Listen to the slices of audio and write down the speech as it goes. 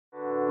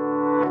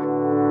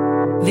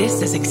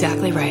This is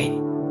exactly right.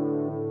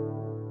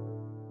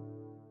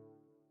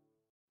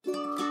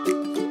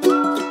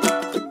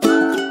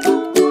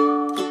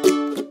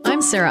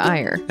 I'm Sarah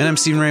Iyer. And I'm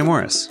Stephen Ray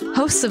Morris.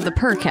 Hosts of the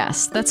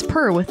Purrcast. That's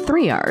Purr with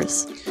 3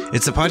 R's.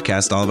 It's a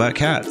podcast all about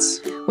cats.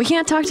 We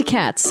can't talk to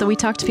cats, so we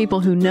talk to people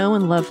who know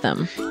and love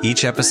them.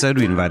 Each episode,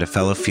 we invite a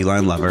fellow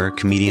feline lover,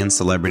 comedians,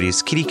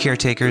 celebrities, kitty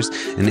caretakers,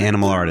 and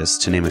animal artists,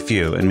 to name a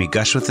few, and we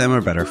gush with them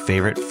about our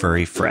favorite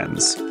furry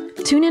friends.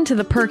 Tune into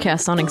the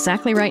Purrcast on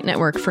Exactly Right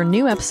Network for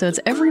new episodes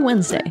every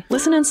Wednesday.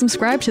 Listen and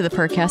subscribe to the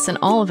Purrcast and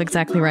all of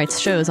Exactly Right's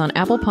shows on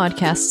Apple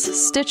Podcasts,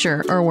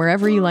 Stitcher, or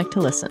wherever you like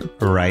to listen.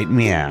 Right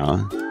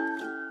meow.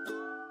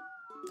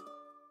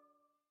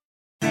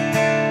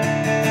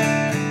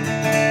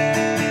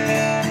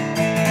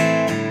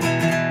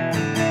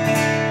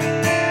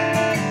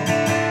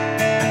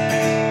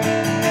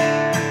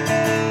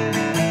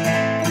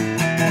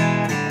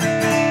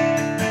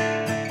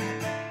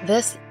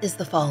 This is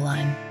The Fall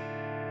Line.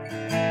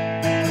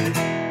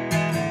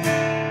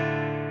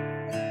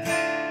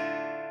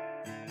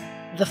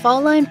 The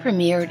Fall Line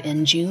premiered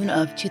in June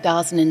of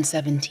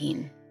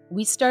 2017.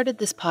 We started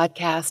this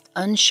podcast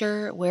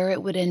unsure where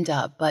it would end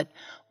up, but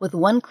with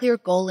one clear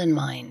goal in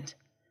mind: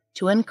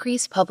 to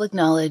increase public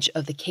knowledge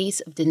of the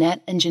case of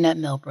Danette and Jeanette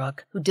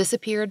Millbrook, who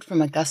disappeared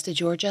from Augusta,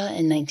 Georgia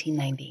in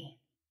 1990.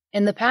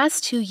 In the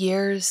past 2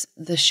 years,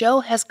 the show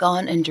has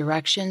gone in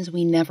directions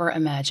we never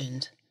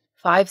imagined.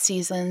 5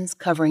 seasons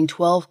covering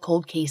 12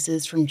 cold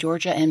cases from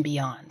Georgia and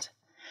beyond.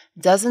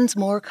 Dozens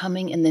more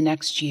coming in the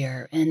next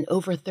year, and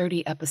over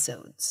 30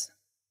 episodes.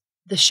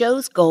 The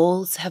show's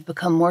goals have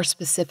become more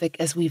specific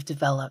as we've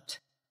developed.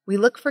 We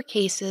look for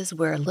cases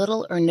where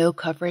little or no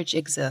coverage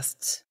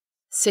exists,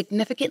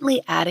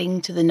 significantly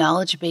adding to the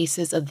knowledge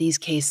bases of these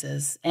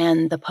cases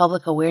and the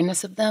public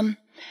awareness of them.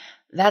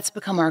 That's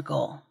become our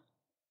goal.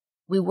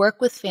 We work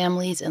with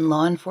families and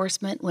law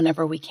enforcement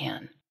whenever we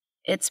can.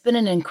 It's been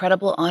an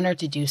incredible honor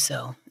to do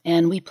so,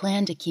 and we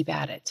plan to keep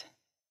at it.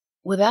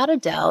 Without a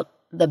doubt,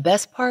 the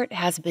best part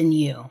has been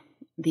you,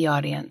 the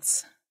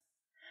audience.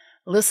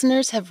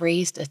 Listeners have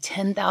raised a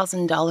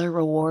 $10,000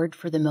 reward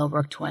for the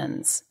Millbrook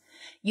twins.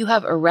 You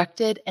have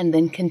erected and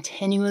then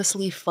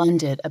continuously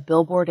funded a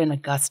billboard in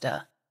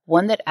Augusta,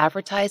 one that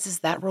advertises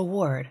that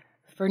reward,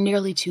 for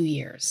nearly 2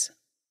 years.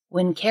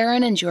 When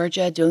Karen and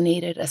Georgia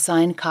donated a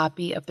signed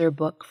copy of their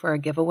book for a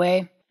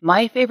giveaway,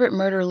 My Favorite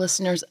Murder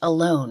listeners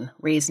alone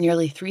raised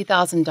nearly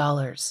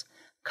 $3,000,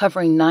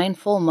 covering 9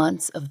 full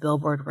months of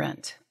billboard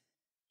rent.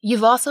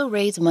 You've also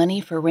raised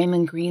money for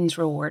Raymond Green's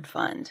Reward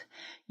Fund.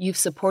 You've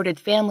supported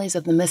families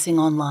of the missing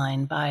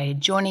online by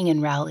joining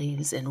in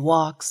rallies and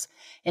walks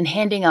and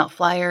handing out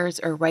flyers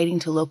or writing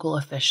to local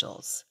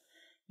officials.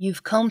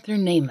 You've combed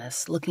through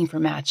NamUs looking for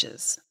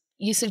matches.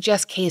 You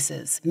suggest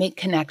cases, make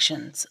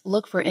connections,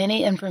 look for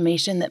any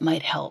information that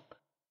might help.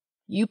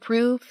 You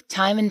prove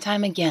time and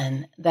time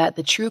again that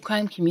the true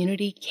crime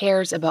community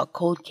cares about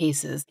cold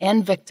cases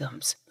and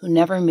victims who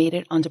never made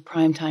it onto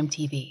primetime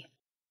TV.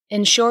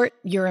 In short,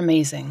 you're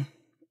amazing,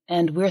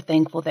 and we're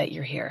thankful that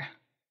you're here.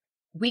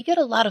 We get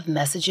a lot of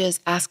messages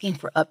asking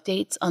for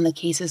updates on the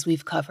cases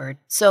we've covered,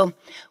 so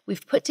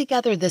we've put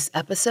together this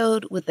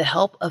episode with the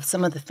help of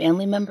some of the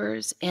family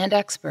members and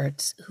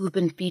experts who've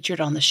been featured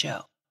on the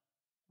show.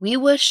 We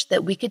wish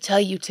that we could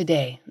tell you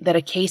today that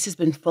a case has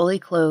been fully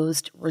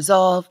closed,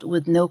 resolved,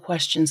 with no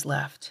questions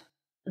left.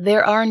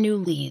 There are new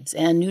leads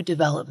and new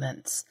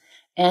developments,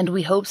 and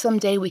we hope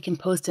someday we can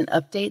post an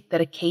update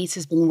that a case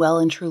has been well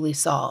and truly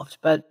solved,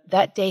 but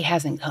that day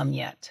hasn't come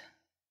yet.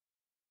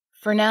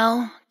 For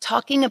now,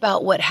 talking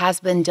about what has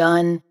been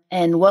done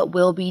and what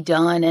will be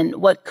done and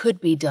what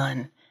could be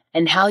done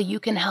and how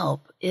you can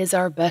help is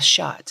our best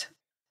shot.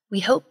 We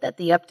hope that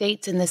the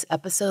updates in this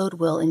episode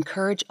will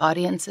encourage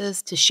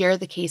audiences to share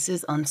the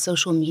cases on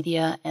social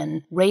media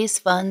and raise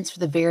funds for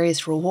the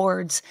various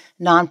rewards,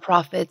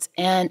 nonprofits,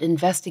 and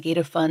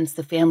investigative funds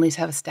the families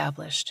have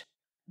established.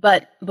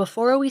 But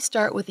before we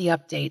start with the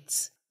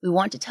updates, we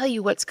want to tell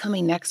you what's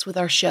coming next with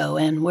our show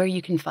and where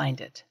you can find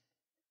it.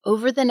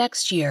 Over the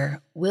next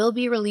year, we'll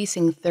be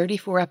releasing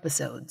 34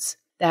 episodes.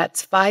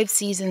 That's 5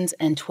 seasons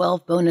and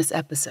 12 bonus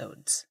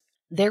episodes.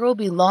 There will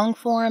be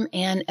long-form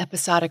and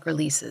episodic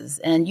releases,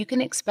 and you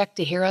can expect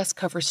to hear us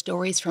cover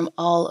stories from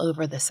all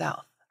over the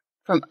South.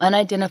 From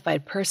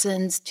unidentified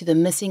persons to the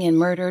missing and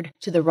murdered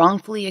to the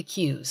wrongfully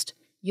accused,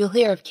 you'll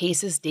hear of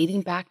cases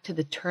dating back to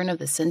the turn of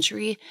the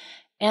century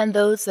and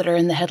those that are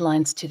in the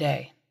headlines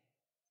today.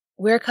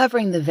 We're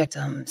covering the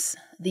victims,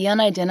 the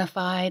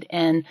unidentified,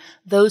 and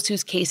those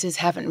whose cases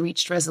haven't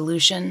reached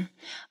resolution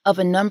of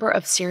a number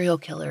of serial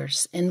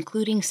killers,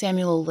 including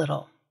Samuel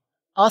Little.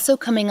 Also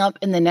coming up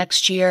in the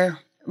next year,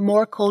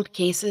 more cold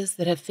cases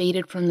that have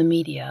faded from the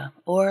media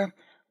or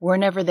were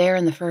never there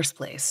in the first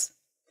place.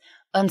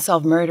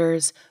 Unsolved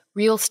murders,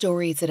 real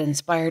stories that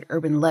inspired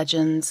urban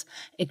legends,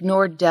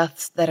 ignored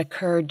deaths that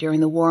occurred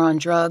during the war on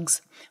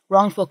drugs,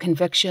 wrongful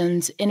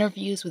convictions,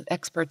 interviews with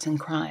experts in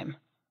crime.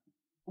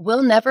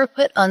 We'll never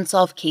put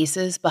unsolved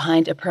cases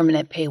behind a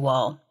permanent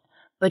paywall,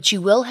 But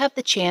you will have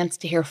the chance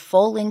to hear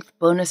full-length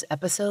bonus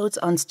episodes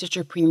on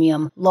Stitcher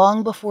Premium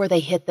long before they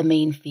hit the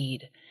main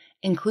feed,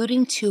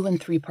 including 2- and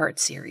 3-part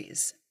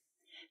series.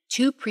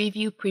 2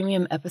 preview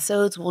premium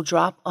episodes will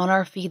drop on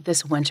our feed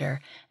this winter,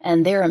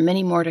 and there are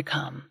many more to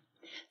come.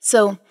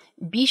 So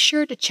be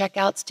sure to check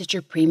out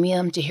Stitcher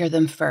Premium to hear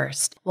them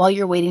first while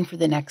you're waiting for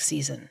the next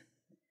season.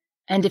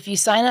 And if you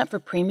sign up for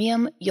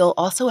Premium, you'll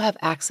also have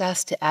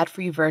access to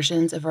ad-free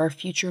versions of our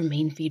future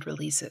main feed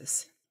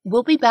releases.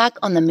 We'll be back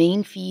on the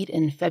main feed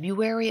in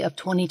February of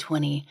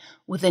 2020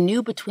 with a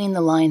new Between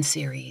the Lines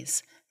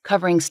series,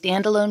 covering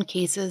standalone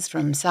cases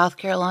from South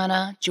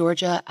Carolina,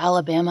 Georgia,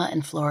 Alabama,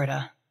 and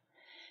Florida.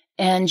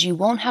 And you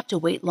won't have to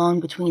wait long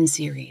between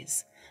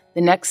series.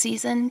 The next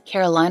season,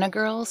 Carolina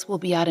Girls, will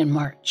be out in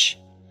March.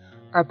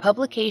 Our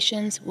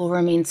publications will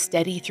remain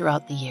steady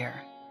throughout the year.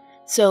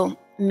 So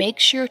make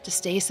sure to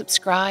stay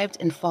subscribed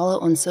and follow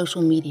on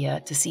social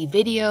media to see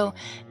video,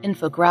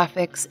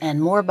 infographics, and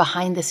more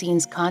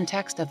behind-the-scenes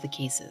context of the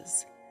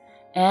cases.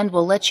 And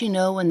we'll let you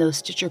know when those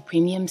Stitcher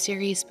Premium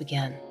series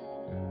begin.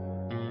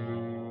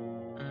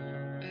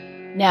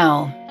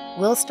 Now,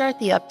 we'll start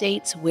the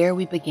updates where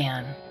we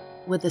began,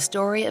 with the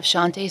story of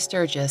Shante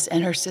Sturgis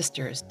and her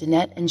sisters,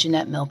 Danette and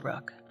Jeanette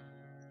Millbrook.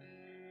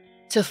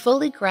 To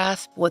fully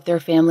grasp what their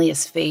family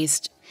has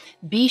faced,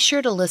 be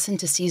sure to listen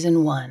to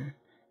Season 1.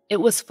 It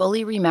was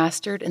fully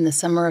remastered in the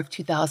summer of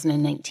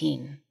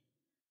 2019.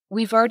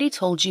 We've already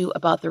told you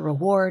about the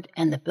reward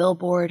and the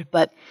billboard,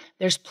 but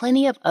there's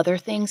plenty of other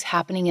things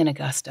happening in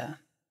Augusta.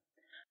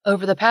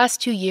 Over the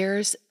past 2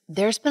 years,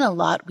 there's been a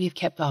lot we've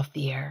kept off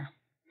the air.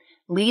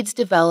 Leads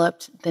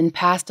developed, then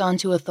passed on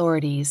to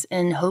authorities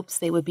in hopes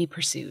they would be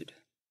pursued.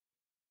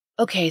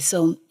 Okay,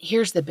 so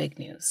here's the big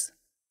news.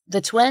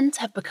 The twins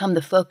have become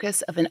the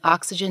focus of an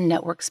Oxygen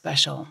Network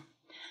special.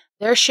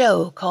 Their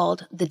show,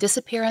 called The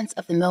Disappearance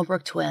of the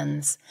Millbrook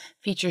Twins,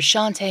 features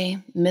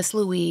Shante, Miss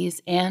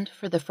Louise, and,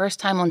 for the first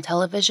time on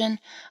television,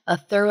 a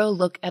thorough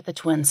look at the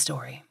twins'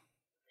 story.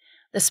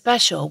 The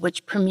special,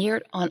 which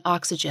premiered on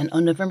Oxygen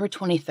on November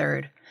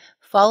 23rd,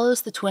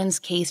 follows the twins'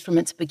 case from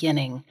its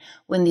beginning,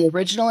 when the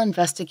original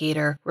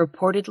investigator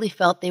reportedly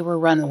felt they were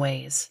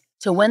runaways,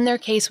 to when their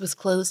case was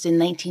closed in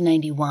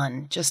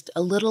 1991, just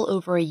a little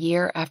over a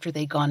year after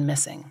they'd gone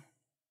missing.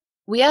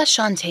 We asked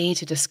Shante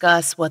to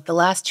discuss what the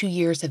last 2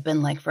 years have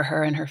been like for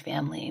her and her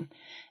family,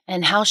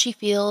 and how she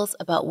feels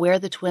about where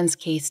the twins'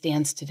 case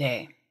stands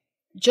today.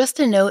 Just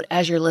a note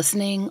as you're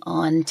listening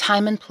on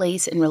time and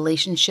place in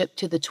relationship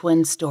to the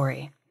twins'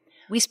 story.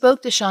 We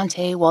spoke to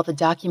Shante while the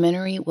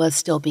documentary was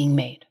still being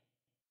made.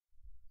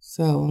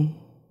 So,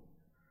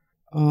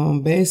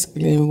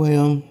 basically,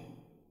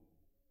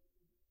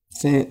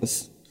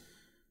 since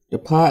the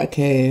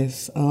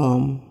podcast,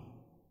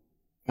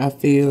 I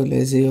feel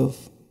as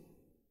if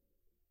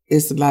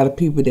it's a lot of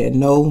people that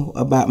know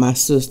about my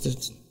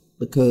sisters,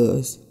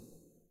 because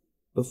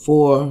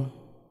before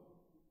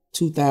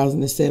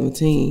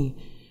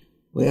 2017,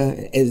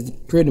 as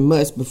pretty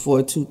much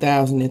before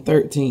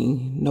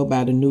 2013,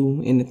 nobody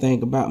knew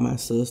anything about my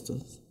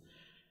sisters.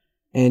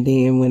 And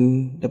then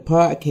when the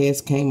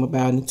podcast came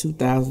about in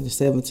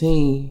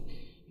 2017,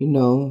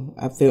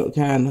 I felt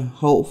kind of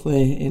hopeful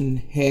and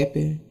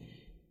happy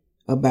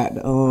about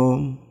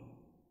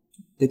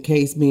the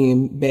case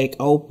being back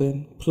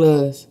open.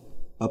 Plus,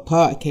 a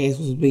podcast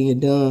was being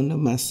done of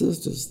my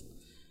sisters.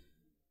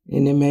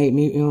 And it made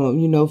me,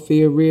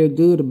 feel real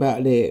good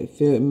about that.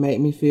 It made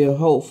me feel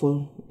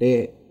hopeful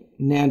that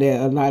now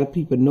that a lot of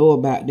people know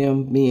about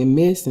them being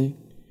missing,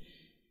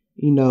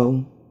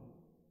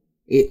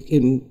 it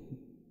can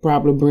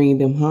probably bring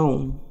them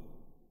home.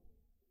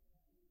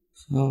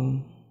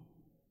 So,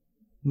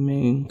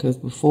 because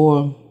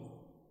before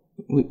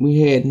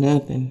we had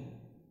nothing,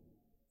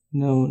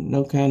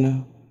 no kind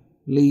of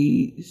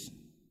leads,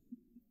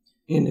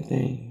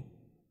 anything.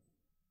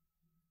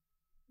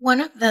 One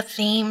of the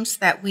themes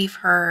that we've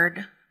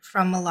heard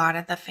from a lot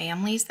of the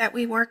families that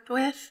we worked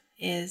with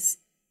is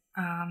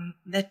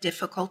the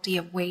difficulty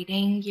of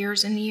waiting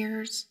years and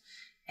years,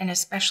 and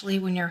especially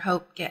when your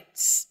hope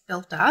gets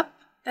built up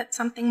that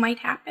something might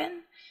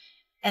happen,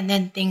 and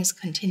then things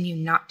continue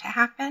not to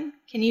happen.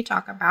 Can you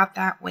talk about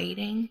that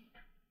waiting?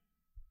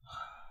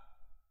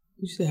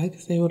 You said I can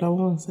say what I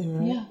want to say,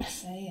 right? Yeah,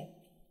 say it.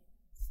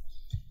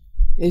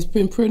 It's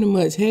been pretty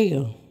much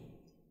hell.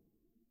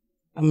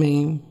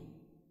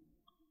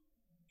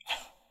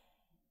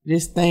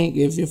 Just think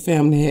if your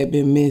family had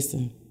been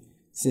missing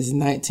since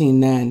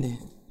 1990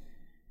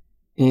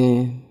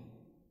 and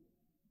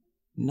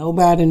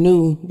nobody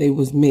knew they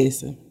was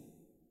missing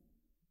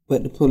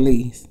but the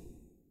police,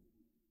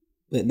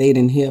 but they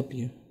didn't help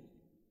you.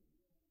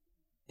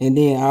 And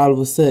then all of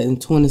a sudden,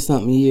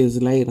 20-something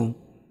years later,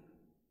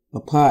 a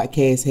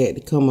podcast had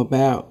to come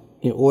about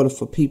in order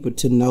for people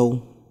to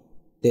know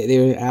that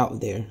they're out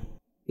there.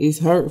 It's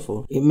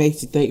hurtful. It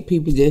makes you think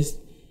people just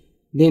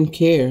didn't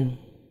care.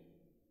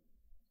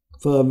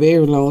 For a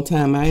very long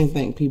time, I didn't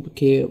think people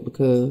cared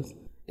because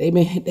they've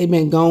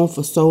been gone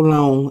for so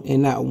long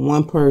and not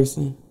one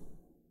person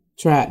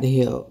tried to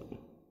help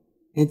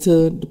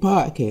until the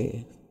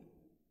podcast.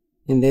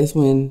 And that's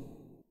when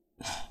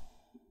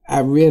I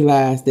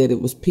realized that it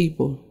was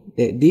people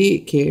that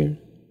did care,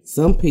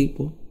 some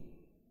people,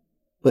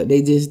 but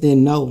they just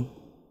didn't know.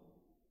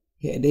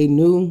 Had they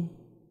knew,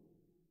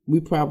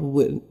 we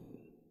probably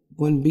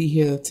wouldn't be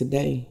here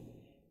today.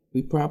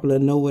 We probably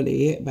know where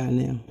they at by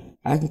now.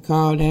 I can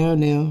call down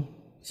there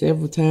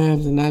several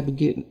times and I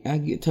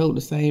get told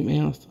the same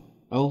answer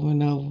over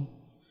and over.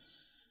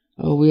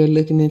 Oh, we're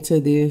looking into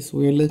this,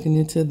 we're looking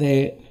into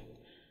that.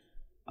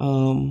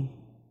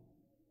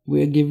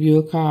 We'll give you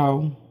a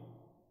call.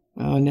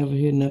 I'll never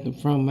hear nothing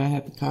from them. I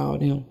have to call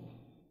them.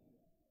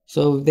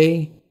 So if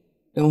they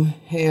don't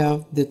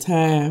have the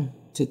time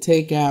to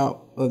take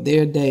out of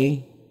their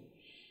day,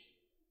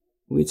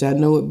 which I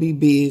know it be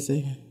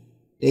busy,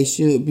 they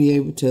should be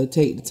able to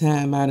take the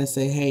time out and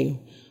say,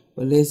 hey,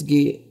 well, let's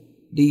get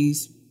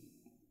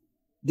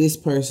this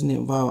person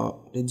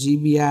involved, the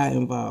GBI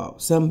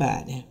involved,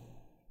 somebody,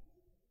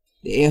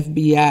 the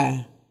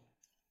FBI.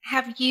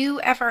 Have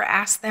you ever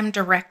asked them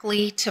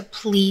directly to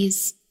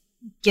please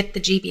get the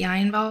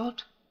GBI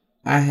involved?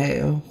 I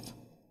have.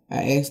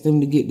 I asked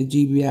them to get the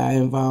GBI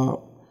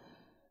involved,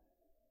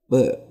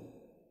 but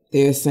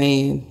they're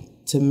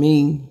saying to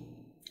me,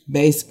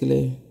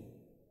 basically,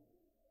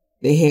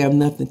 they have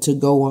nothing to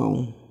go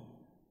on.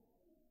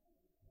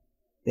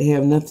 They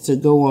have nothing to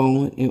go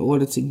on in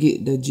order to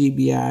get the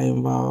GBI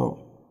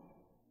involved.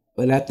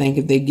 But I think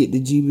if they get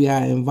the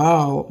GBI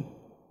involved,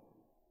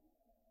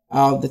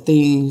 all the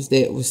things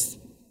that was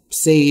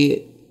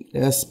said,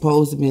 that are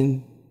supposed to have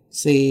been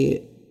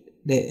said,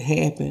 that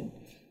happened,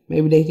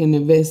 maybe they can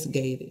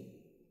investigate it.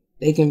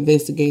 They can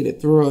investigate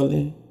it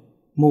thoroughly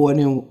more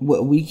than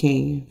what we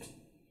can.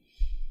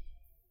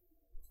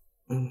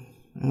 I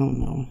don't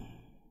know.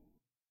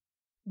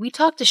 We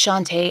talked to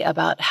Shantae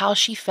about how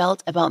she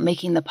felt about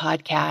making the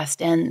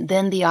podcast and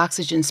then the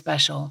Oxygen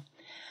special,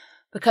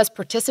 because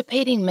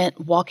participating meant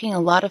walking a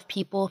lot of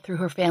people through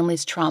her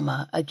family's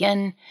trauma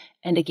again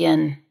and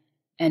again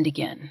and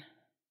again.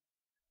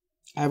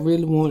 I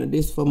really wanted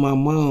this for my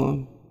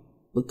mom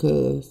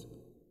because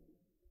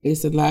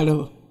it's a lot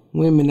of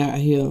women out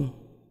here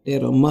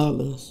that are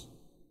mothers,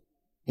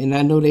 and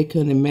I know they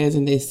couldn't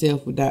imagine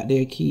themselves without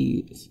their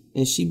kids,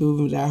 and she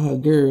been without her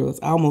girls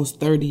almost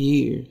 30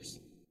 years.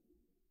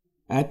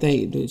 I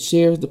think the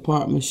sheriff's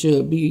department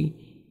should be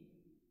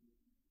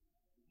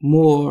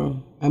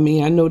more, I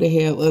know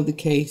they have other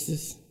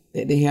cases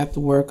that they have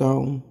to work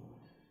on.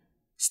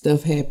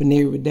 Stuff happen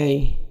every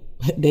day,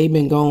 but they've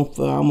been gone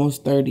for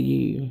almost 30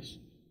 years.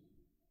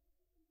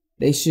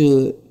 They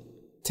should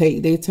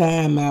take their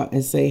time out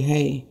and say,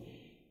 hey,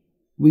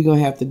 we're going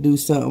to have to do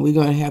something. We're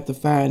going to have to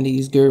find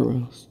these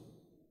girls.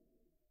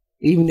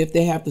 Even if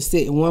they have to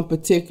sit in one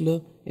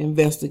particular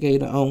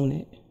investigator on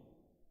it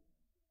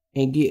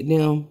and get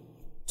them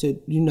to,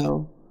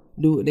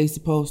 do what they're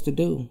supposed to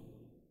do.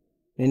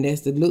 And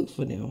that's to look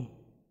for them.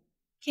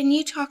 Can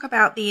you talk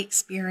about the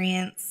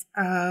experience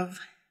of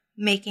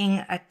making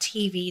a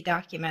TV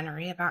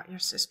documentary about your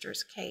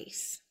sister's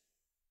case?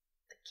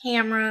 The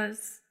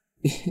cameras.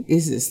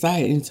 It's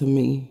exciting to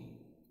me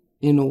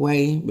in a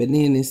way, but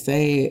then it's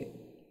sad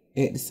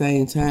at the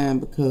same time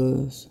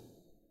because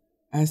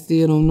I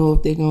still don't know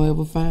if they're going to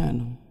ever find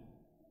them.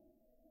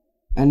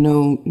 I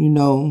know,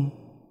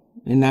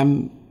 and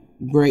I'm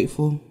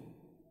grateful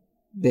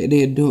that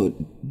they're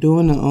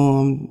doing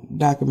a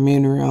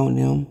documentary on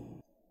them.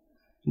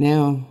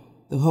 Now,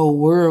 the whole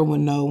world will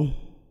know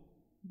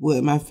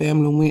what my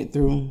family went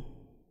through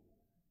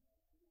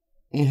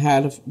and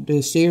how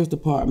the sheriff's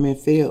department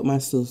failed my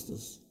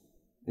sisters.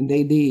 And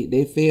they did.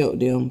 They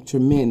failed them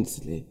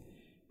tremendously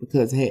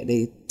because had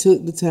they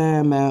took the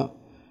time out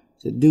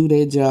to do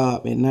their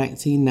job in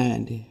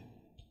 1990,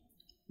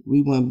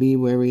 we wouldn't be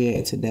where we're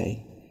at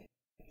today.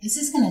 This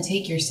is going to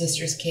take your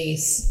sister's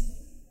case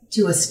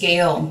to a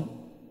scale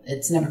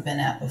it's never been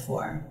at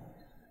before,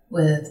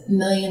 with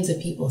millions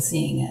of people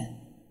seeing it.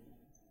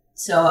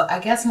 So I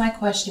guess my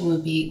question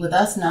would be, with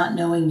us not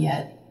knowing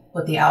yet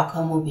what the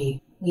outcome will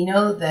be, we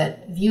know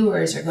that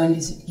viewers are going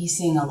to be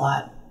seeing a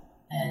lot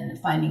and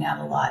finding out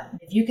a lot.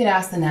 If you could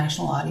ask the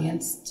national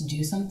audience to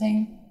do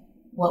something,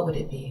 what would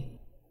it be?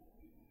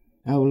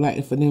 I would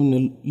like for them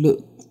to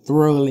look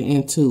thoroughly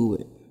into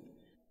it.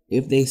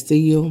 If they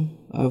see them,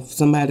 or if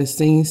somebody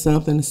seen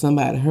something,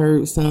 somebody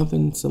heard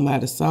something,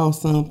 somebody saw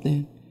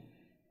something,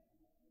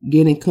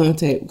 get in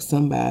contact with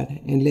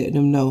somebody and let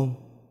them know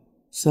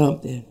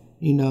something,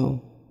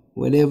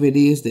 whatever it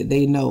is that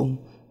they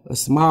know. A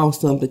small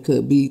something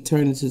could be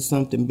turned into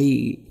something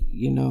big,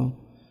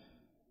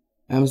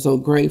 I'm so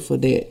grateful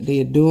that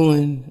they're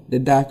doing the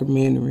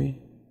documentary,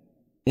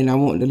 and I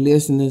want the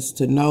listeners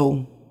to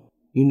know,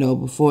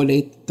 before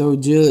they throw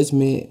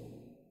judgment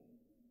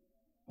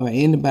or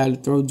anybody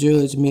throw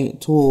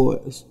judgment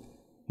towards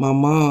my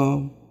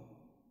mom.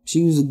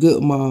 She was a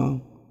good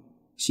mom.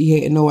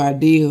 She had no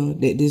idea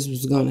that this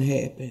was going to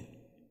happen.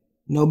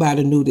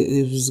 Nobody knew that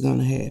this was going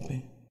to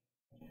happen.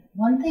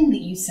 One thing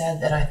that you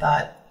said that I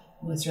thought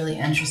was really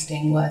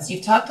interesting was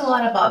you've talked a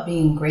lot about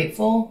being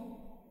grateful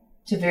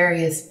to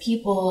various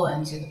people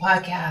and to the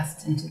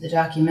podcast and to the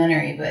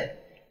documentary,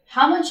 but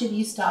How much have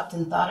you stopped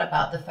and thought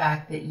about the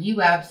fact that you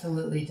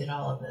absolutely did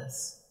all of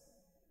this?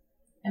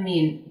 I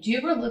mean, do you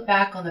ever look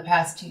back on the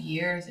past 2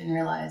 years and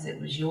realize it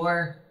was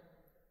your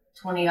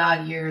 20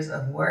 odd years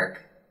of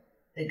work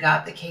that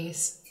got the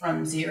case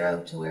from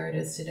zero to where it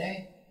is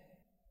today?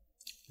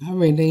 I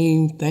really didn't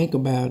even think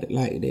about it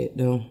like that,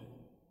 though.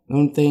 The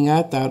only thing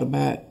I thought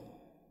about,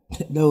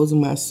 those are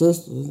my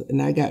sisters,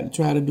 and I got to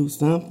try to do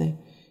something.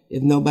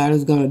 If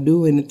nobody's going to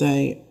do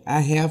anything,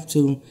 I have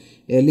to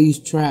at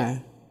least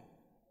try.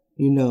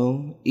 You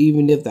know,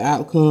 even if the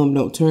outcome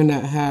don't turn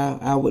out how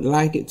I would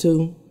like it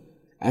to,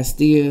 I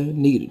still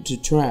needed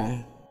to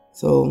try.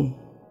 So,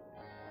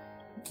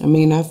 I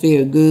mean, I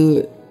feel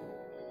good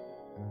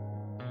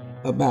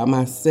about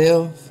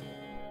myself,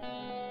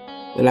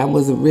 but I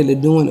wasn't really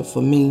doing it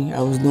for me. I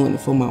was doing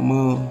it for my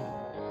mom.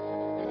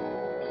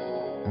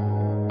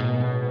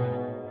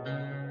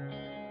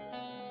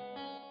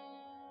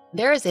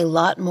 There is a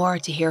lot more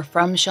to hear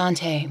from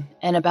Shantae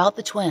and about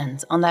the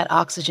twins on that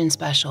Oxygen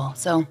special,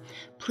 so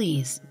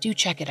please do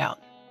check it out.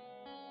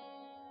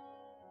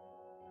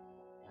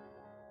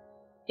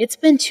 It's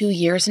been 2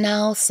 years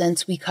now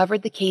since we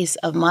covered the case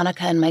of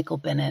Monica and Michael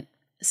Bennett,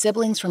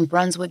 siblings from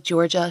Brunswick,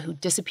 Georgia, who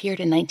disappeared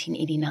in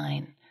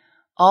 1989,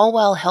 all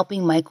while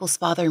helping Michael's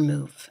father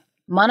move.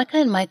 Monica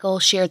and Michael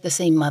shared the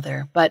same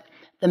mother, but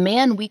the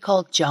man we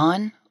called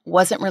John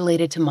wasn't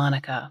related to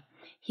Monica.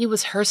 He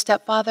was her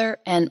stepfather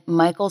and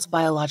Michael's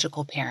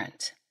biological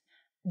parent.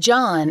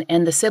 John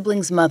and the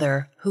siblings'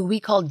 mother, who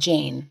we called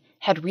Jane,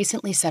 had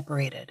recently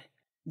separated.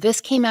 This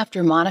came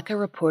after Monica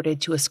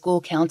reported to a school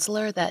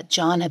counselor that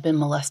John had been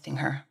molesting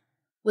her.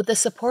 With the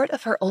support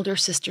of her older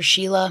sister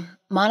Sheila,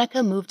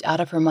 Monica moved out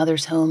of her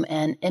mother's home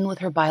and in with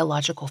her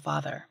biological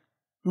father.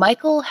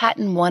 Michael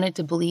hadn't wanted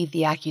to believe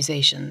the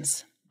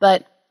accusations,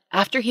 but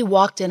after he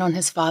walked in on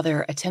his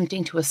father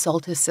attempting to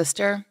assault his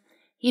sister,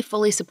 he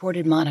fully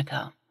supported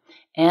Monica.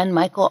 And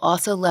Michael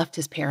also left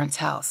his parents'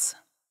 house.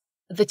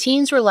 The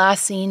teens were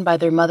last seen by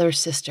their mother's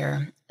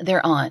sister,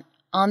 their aunt,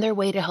 on their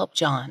way to help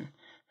John,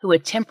 who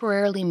had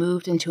temporarily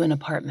moved into an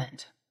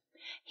apartment.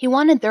 He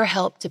wanted their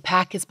help to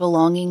pack his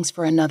belongings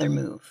for another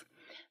move,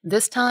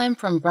 this time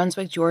from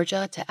Brunswick,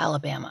 Georgia to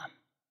Alabama.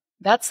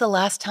 That's the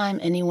last time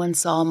anyone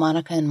saw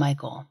Monica and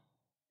Michael.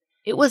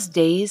 It was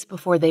days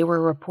before they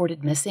were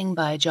reported missing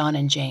by John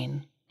and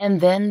Jane,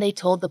 and then they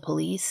told the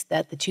police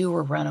that the two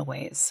were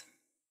runaways.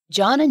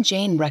 John and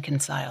Jane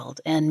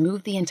reconciled and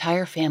moved the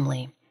entire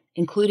family,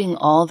 including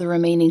all the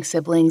remaining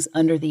siblings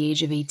under the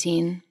age of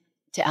 18,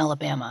 to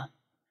Alabama.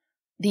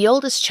 The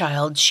oldest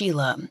child,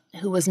 Sheila,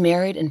 who was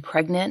married and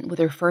pregnant with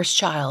her first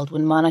child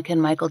when Monica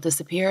and Michael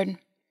disappeared,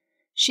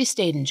 she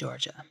stayed in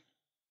Georgia.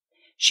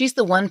 She's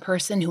the one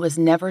person who has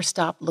never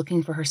stopped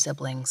looking for her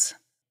siblings.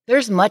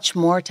 There's much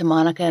more to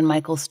Monica and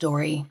Michael's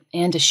story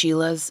and to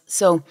Sheila's,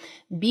 so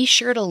be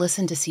sure to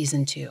listen to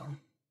Season 2.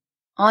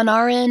 On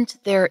our end,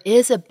 there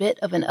is a bit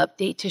of an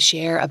update to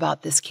share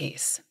about this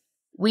case.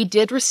 We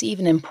did receive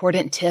an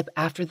important tip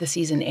after the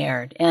season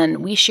aired,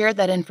 and we shared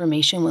that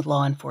information with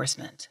law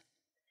enforcement.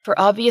 For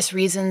obvious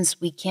reasons,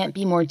 we can't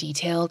be more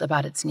detailed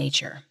about its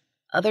nature.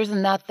 Other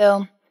than that,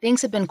 though,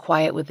 things have been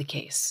quiet with the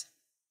case.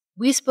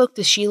 We spoke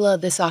to Sheila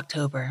this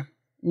October,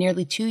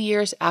 nearly 2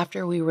 years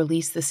after we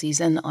released the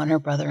season on her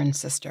brother and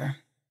sister.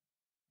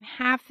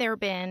 Have there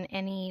been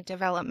any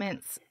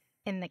developments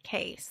in the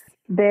case?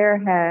 There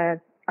has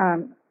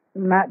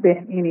not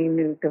been any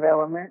new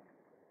developments,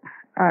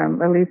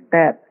 at least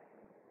that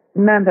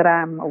none that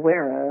I'm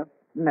aware of,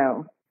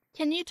 no.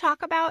 Can you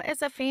talk about,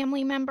 as a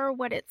family member,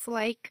 what it's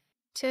like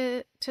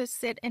to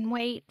sit and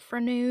wait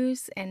for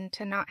news and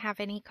to not have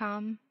any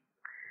come?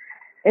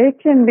 It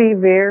can be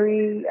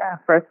very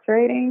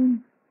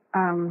frustrating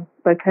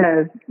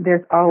because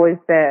there's always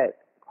that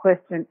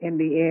question in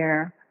the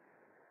air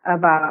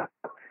about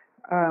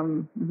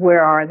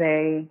where are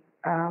they,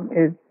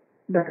 is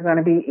there going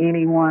to be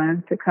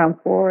anyone to come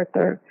forth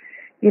or,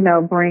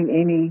 bring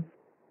any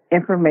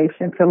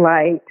information to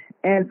light.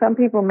 And some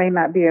people may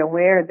not be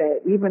aware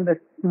that even the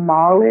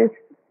smallest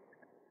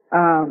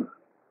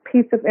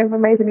piece of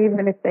information,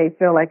 even if they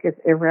feel like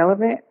it's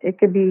irrelevant, it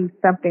could be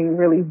something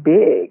really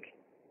big,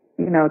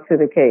 to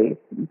the case.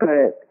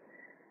 But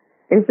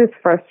it's just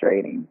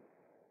frustrating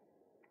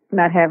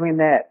not having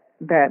that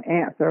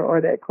answer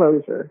or that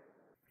closure.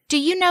 Do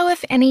you know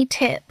if any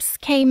tips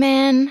came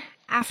in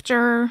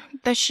after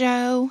the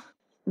show?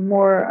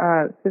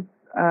 More just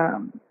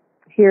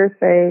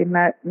hearsay,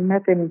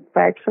 nothing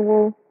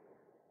factual,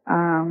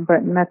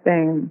 but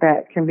nothing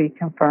that can be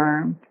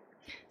confirmed.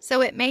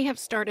 So it may have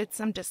started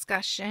some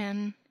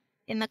discussion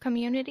in the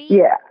community?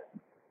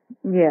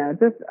 Yeah,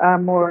 just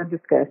more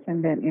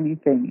discussion than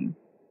anything.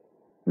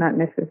 Not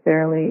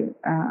necessarily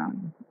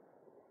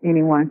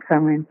anyone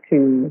coming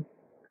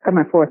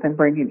forth and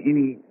bringing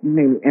any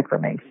new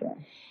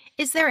information.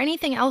 Is there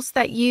anything else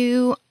that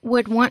you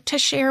would want to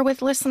share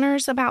with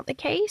listeners about the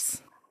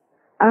case?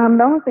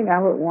 The only thing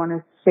I would want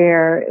to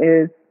share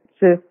is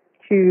just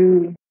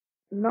to,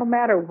 no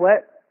matter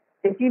what,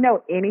 if you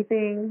know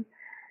anything,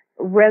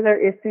 whether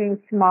it seems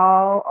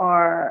small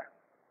or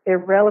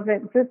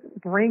irrelevant, just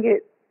bring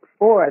it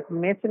forth.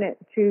 Mention it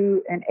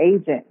to an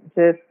agent.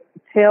 Just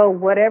tell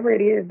whatever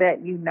it is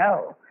that you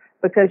know,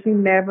 because you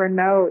never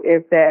know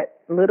if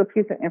that little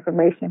piece of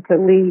information could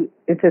lead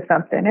into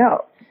something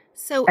else.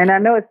 So, and I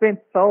know it's been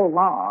so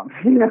long,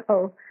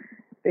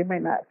 they may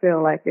not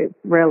feel like it's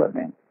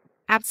relevant.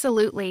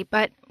 absolutely.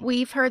 But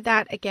we've heard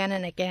that again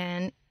and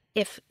again.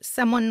 If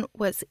someone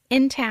was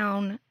in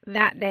town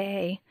that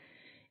day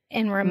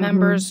and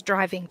remembers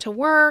driving to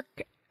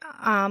work,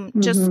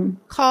 just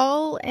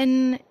call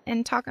and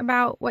talk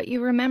about what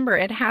you remember.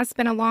 It has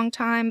been a long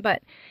time,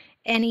 but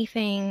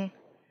anything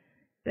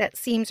that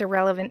seems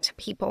irrelevant to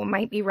people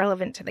might be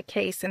relevant to the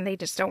case, and they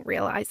just don't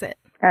realize it.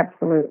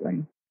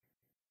 Absolutely.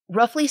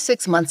 Roughly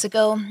 6 months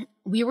ago,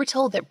 we were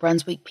told that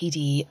Brunswick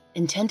PD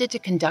intended to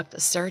conduct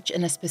a search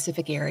in a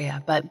specific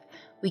area, but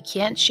we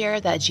can't share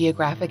that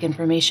geographic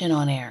information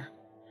on air.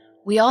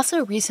 We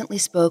also recently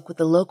spoke with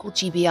the local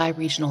GBI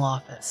regional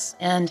office,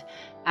 and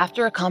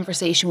after a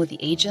conversation with the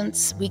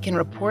agents, we can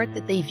report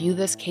that they view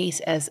this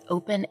case as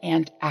open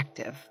and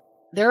active.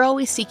 They're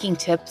always seeking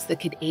tips that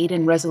could aid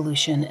in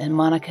resolution in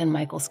Monica and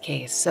Michael's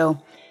case, so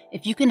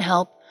if you can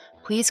help,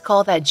 please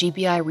call that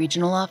GBI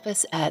regional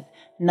office at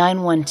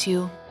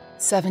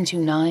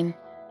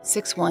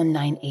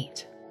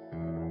 912-729-6198.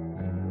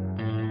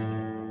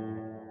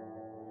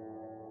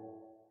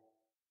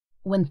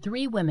 When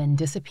 3 women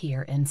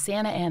disappear in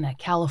Santa Ana,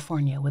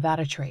 California without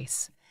a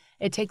trace,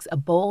 it takes a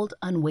bold,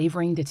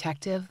 unwavering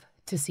detective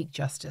to seek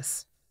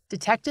justice.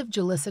 Detective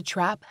Jalissa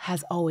Trapp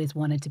has always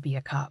wanted to be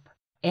a cop.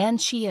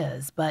 And she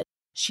is, but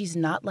she's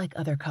not like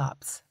other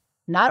cops.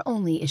 Not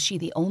only is she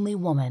the only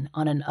woman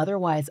on an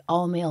otherwise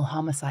all-male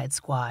homicide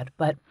squad,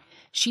 but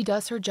she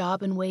does her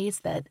job in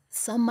ways that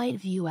some might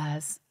view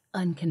as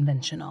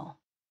unconventional.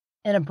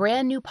 In a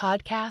brand new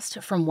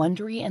podcast from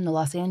Wondery and the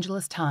Los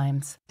Angeles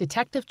Times,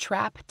 Detective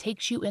Trapp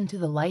takes you into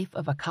the life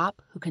of a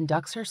cop who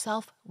conducts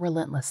herself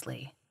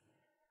relentlessly.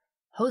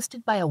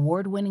 Hosted by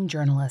award-winning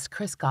journalist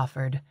Chris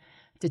Goffard,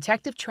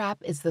 Detective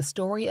Trapp is the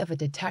story of a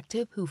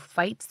detective who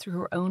fights through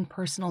her own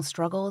personal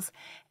struggles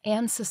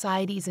and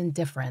society's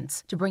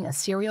indifference to bring a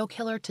serial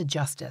killer to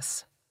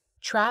justice.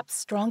 Trapp's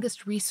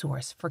strongest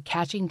resource for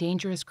catching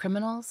dangerous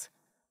criminals?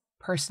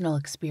 Personal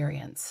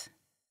experience.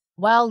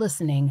 While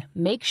listening,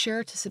 make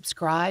sure to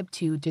subscribe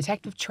to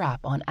Detective Trapp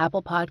on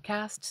Apple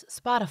Podcasts,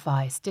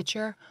 Spotify,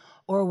 Stitcher,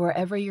 or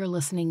wherever you're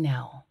listening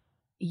now.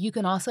 You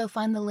can also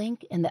find the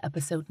link in the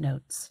episode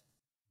notes.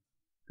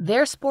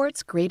 They're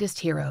sport's greatest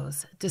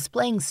heroes,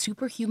 displaying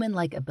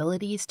superhuman-like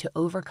abilities to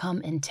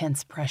overcome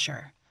intense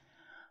pressure.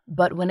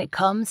 But when it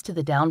comes to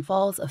the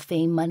downfalls of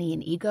fame, money,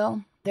 and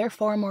ego, they're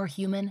far more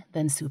human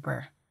than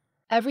super.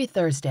 Every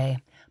Thursday,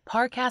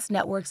 Parcast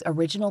Network's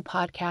original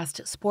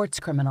podcast, Sports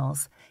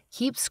Criminals,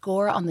 keeps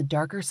score on the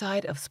darker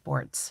side of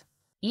sports.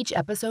 Each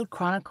episode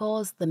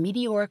chronicles the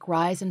meteoric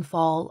rise and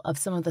fall of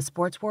some of the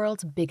sports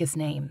world's biggest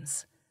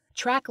names.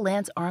 Track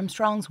Lance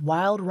Armstrong's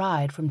wild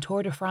ride from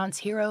Tour de France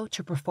hero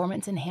to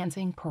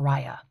performance-enhancing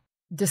pariah.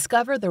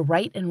 Discover the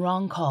right and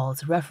wrong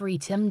calls referee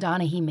Tim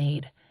Donaghy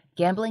made,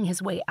 gambling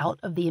his way out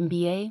of the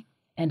NBA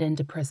and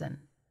into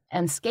prison.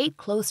 And skate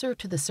closer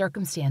to the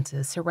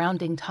circumstances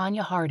surrounding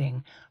Tonya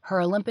Harding,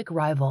 her Olympic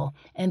rival,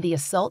 and the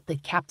assault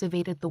that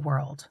captivated the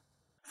world.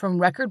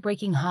 From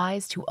record-breaking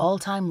highs to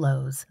all-time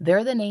lows,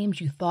 they're the names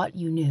you thought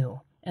you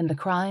knew, and the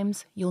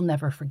crimes you'll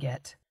never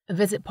forget.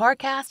 Visit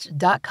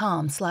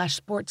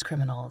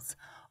parcast.com/sportscriminals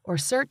or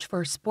search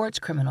for Sports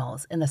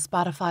Criminals in the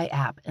Spotify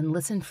app and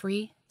listen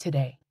free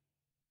today.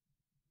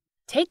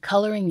 Take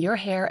coloring your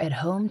hair at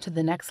home to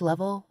the next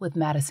level with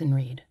Madison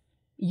Reed.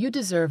 You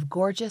deserve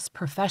gorgeous,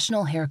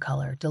 professional hair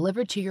color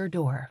delivered to your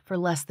door for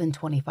less than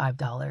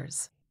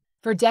 $25.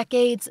 For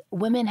decades,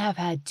 women have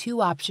had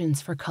 2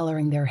 options for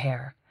coloring their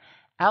hair: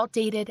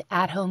 outdated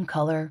at-home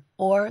color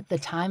or the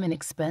time and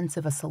expense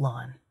of a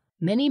salon.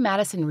 Many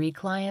Madison Reed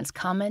clients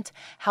comment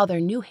how their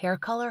new hair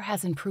color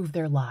has improved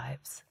their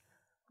lives.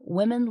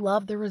 Women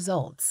love the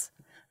results: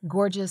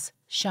 gorgeous,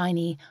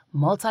 shiny,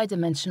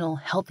 multi-dimensional,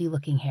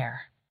 healthy-looking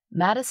hair.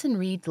 Madison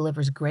Reed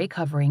delivers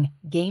gray-covering,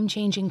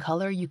 game-changing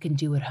color you can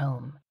do at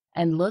home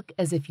and look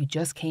as if you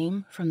just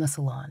came from the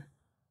salon.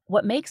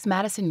 What makes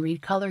Madison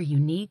Reed color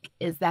unique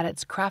is that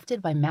it's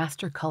crafted by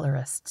master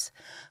colorists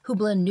who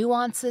blend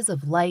nuances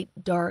of light,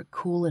 dark,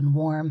 cool, and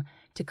warm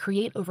to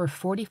create over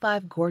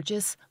 45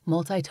 gorgeous,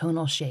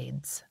 multi-tonal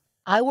shades.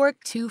 I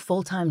work 2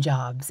 full-time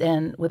jobs,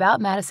 and without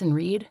Madison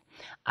Reed,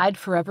 I'd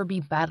forever be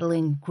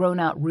battling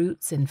grown-out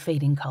roots and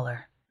fading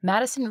color.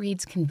 Madison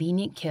Reed's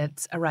convenient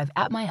kits arrive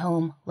at my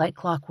home like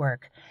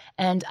clockwork,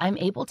 and I'm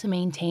able to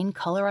maintain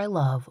color I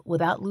love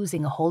without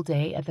losing a whole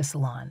day at the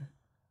salon.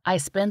 I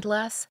spend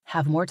less,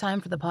 have more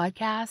time for the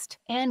podcast,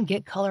 and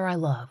get color I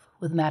love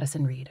with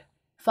Madison Reed.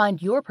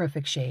 Find your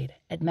perfect shade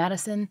at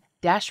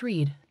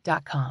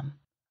madison-reed.com.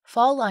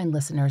 Fall Line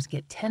listeners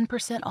get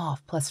 10%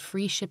 off plus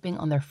free shipping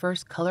on their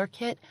first color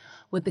kit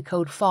with the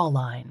code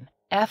FALLLINE,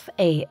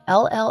 FALLLINE.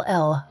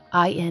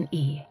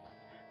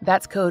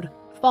 That's code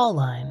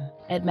FALLLINE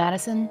at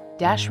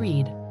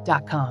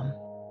madison-reed.com.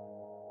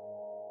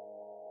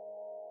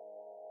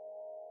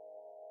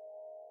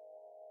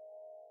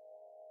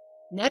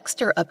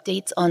 Next are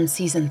updates on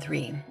Season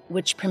 3,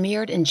 which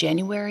premiered in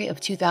January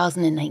of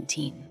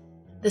 2019.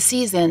 The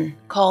season,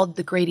 called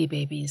The Grady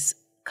Babies,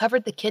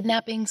 covered the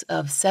kidnappings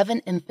of 7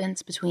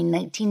 infants between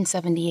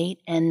 1978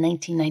 and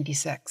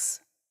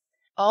 1996.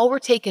 All were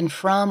taken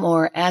from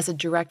or as a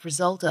direct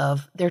result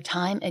of their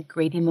time at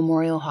Grady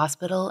Memorial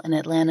Hospital in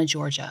Atlanta,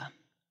 Georgia.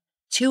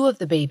 2 of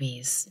the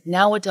babies,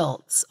 now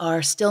adults,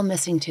 are still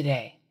missing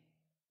today.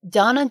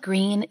 Donna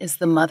Green is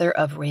the mother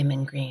of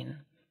Raymond Green,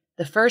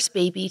 the first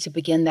baby to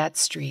begin that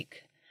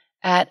streak,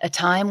 at a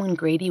time when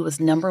Grady was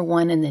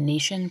 #1 in the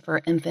nation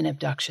for infant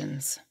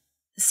abductions.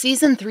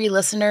 Season 3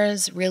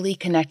 listeners really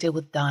connected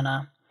with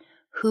Donna,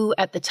 who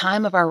at the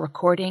time of our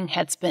recording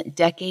had spent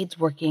decades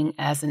working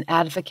as an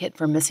advocate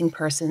for missing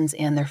persons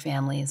and their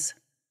families.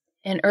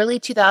 In early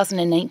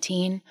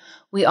 2019,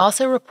 we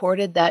also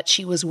reported that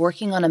she was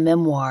working on a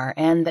memoir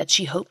and that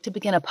she hoped to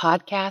begin a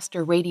podcast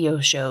or radio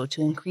show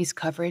to increase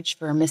coverage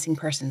for missing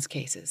persons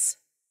cases.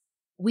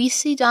 We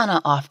see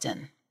Donna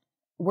often.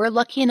 We're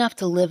lucky enough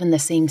to live in the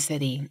same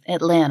city,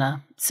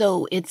 Atlanta,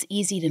 so it's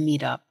easy to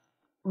meet up.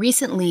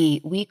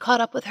 Recently, we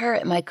caught up with her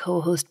at my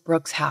co-host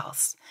Brooke's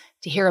house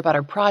to hear about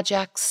her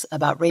projects,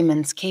 about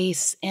Raymond's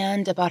case,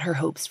 and about her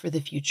hopes for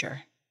the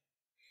future.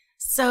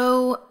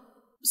 So,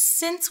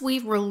 since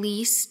we've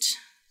released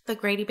the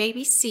Grady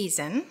Baby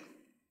season,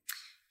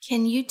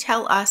 can you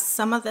tell us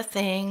some of the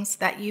things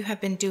that you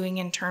have been doing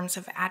in terms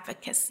of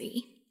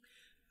advocacy?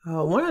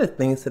 One of the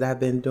things that I've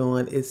been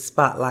doing is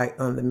Spotlight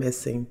on the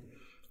Missing,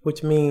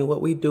 which means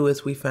what we do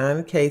is we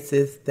find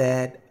cases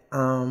that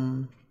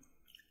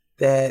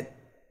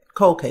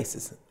cold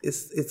cases.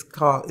 It's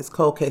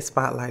Cold Case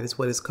Spotlight is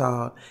what it's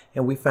called,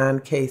 and we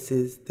find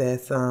cases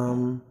that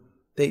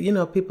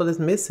people is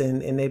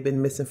missing and they've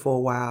been missing for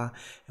a while.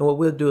 And what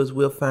we'll do is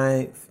we'll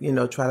find,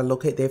 try to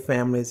locate their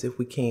families if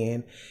we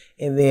can,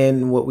 and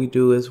then what we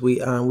do is we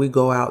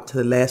go out to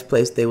the last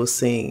place they were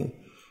seen,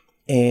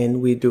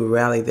 and we do a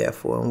rally there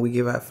for them. We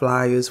give out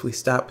flyers, we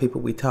stop people,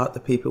 we talk to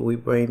people, we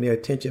bring their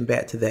attention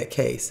back to that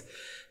case.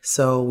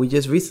 So we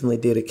just recently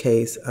did a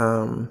case,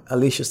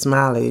 Alicia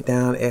Smiley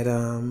down at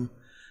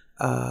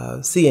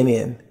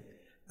CNN.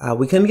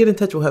 We couldn't get in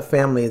touch with her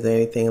family or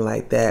anything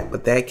like that,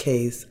 but that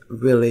case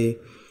really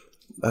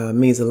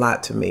means a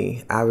lot to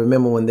me. I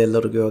remember when that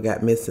little girl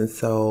got missing,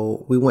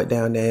 so we went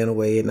down there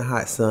anyway in the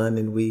hot sun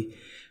and we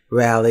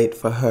rallied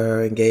for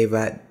her and gave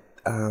out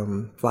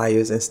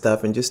flyers and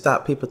stuff and just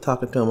stopped people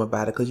talking to them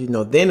about it because,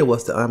 then it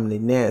was the Omni,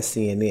 now it's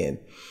CNN.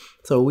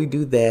 So we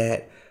do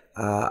that.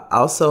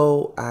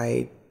 Also,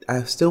 I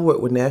still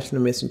work with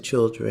National Missing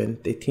Children,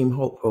 the Team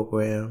Hope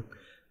program,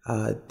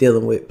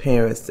 dealing with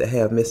parents that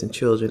have missing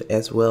children,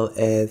 as well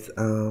as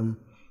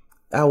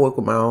I work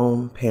with my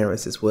own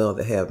parents as well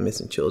that have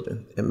missing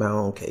children in my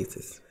own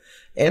cases.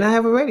 And I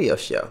have a radio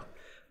show.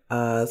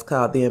 It's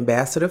called The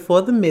Ambassador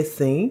for the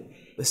Missing.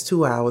 It's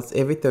 2 hours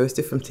every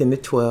Thursday from 10 to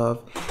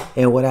 12.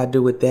 And what I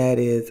do with that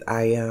is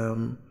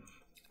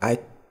I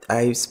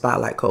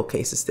spotlight cold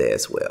cases there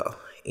as well.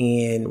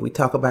 And we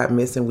talk about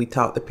missing, we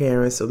talk to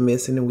parents of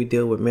missing, and we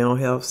deal with mental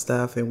health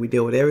stuff, and we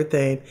deal with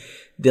everything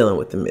dealing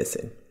with the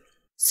missing.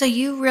 So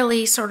you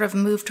really sort of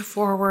moved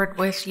forward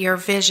with your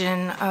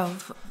vision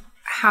of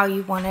how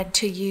you wanted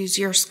to use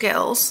your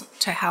skills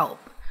to help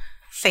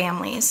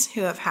families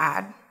who have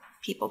had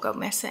people go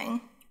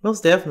missing.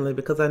 Most definitely,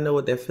 because I know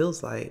what that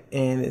feels like,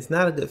 and it's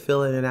not a good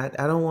feeling, and I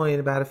don't want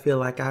anybody to feel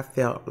like I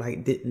felt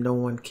like didn't no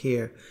one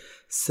care.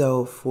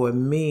 So for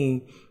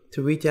me,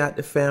 to reach out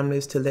to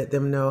families, to let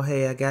them know,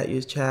 hey, I got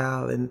your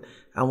child and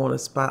I want to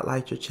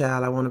spotlight your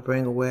child. I want to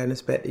bring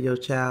awareness back to your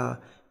child.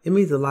 It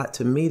means a lot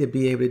to me to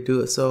be able to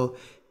do it. So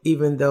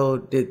even though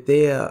that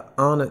they're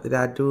honored that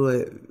I do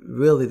it,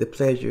 really the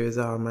pleasure is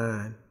all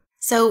mine.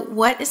 So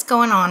what is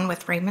going on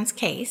with Raymond's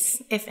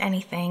case, if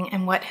anything,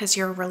 and what has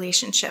your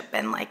relationship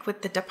been like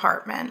with the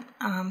department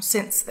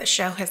since the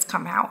show has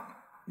come out?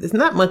 There's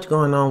not much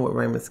going on with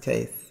Raymond's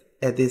case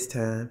at this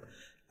time.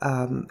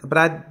 But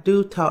I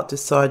do talk to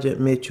Sergeant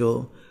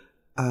Mitchell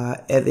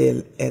at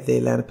the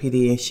Atlanta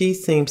PD, and she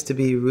seems to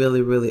be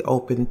really, really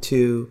open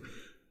to,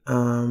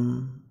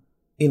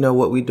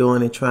 what we're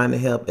doing and trying to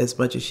help as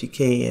much as she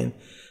can.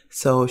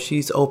 So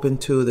she's open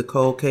to the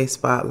Cold Case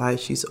Spotlight.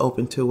 She's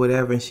open to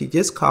whatever. And she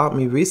just called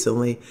me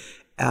recently,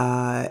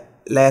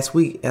 last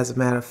week, as a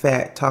matter of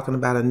fact, talking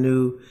about a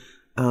new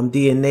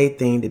DNA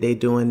thing that they're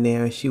doing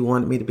there. And she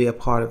wanted me to be a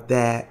part of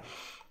that.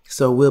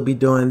 So we'll be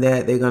doing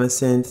that. They're going to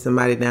send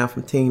somebody down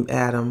from Team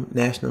Adam,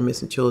 National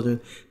Missing Children.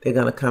 They're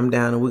going to come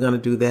down and we're going to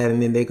do that.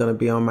 And then they're going to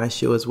be on my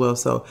show as well.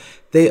 So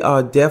they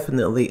are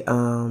definitely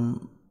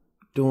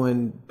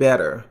doing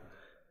better,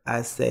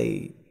 I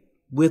say,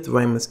 with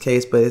Raymond's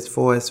case. But as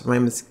far as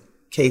Raymond's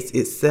case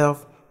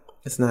itself,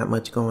 it's not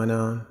much going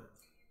on.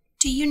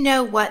 Do you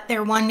know what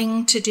they're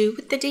wanting to do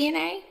with the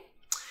DNA?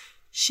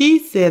 She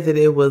said that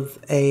it was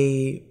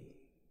a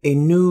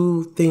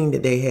new thing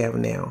that they have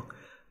now.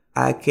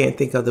 I can't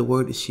think of the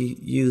word that she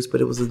used, but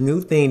it was a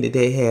new thing that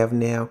they have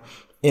now.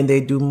 And they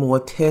do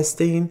more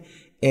testing,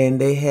 and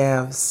they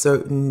have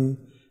certain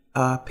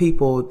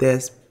people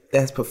that's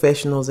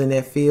professionals in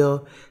that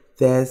field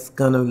that's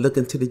going to look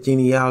into the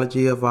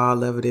genealogy of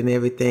all of it and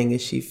everything.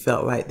 And she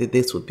felt like that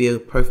this would be a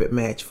perfect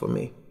match for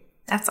me.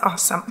 That's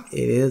awesome.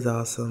 It is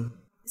awesome.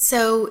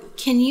 So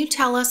can you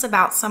tell us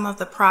about some of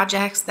the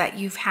projects that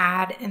you've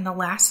had in the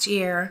last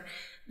year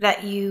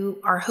that you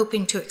are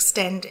hoping to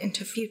extend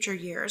into future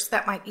years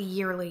that might be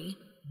yearly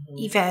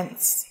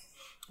events?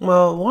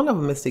 Well, one of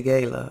them is the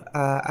gala.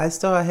 I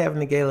started having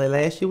the gala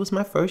last year. Was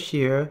my first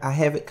year. I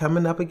have it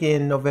coming up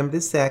again November the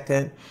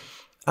 2nd.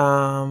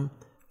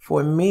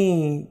 For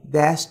me,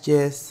 that's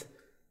just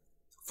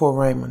for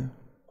Raymond.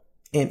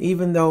 And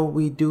even though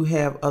we do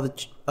have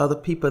other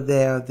people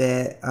there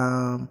that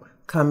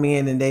come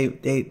in and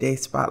they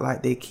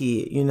spotlight their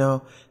kid, you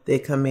know, they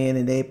come in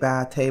and they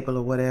buy a table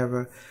or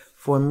whatever.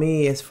 For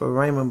me, it's for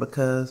Raymond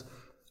because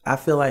I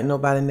feel like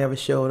nobody never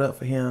showed up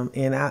for him.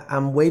 And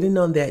I'm waiting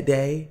on that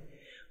day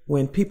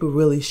when people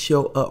really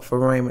show up for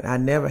Raymond. I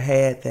never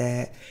had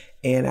that.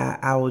 And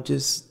I will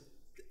just,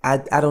 I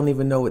don't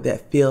even know what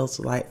that feels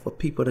like for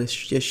people to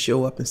just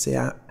show up and say,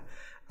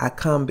 I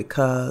come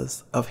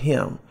because of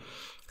him.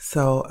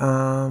 So,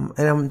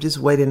 and I'm just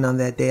waiting on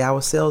that day.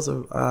 Our sales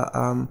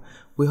are,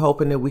 we're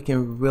hoping that we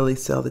can really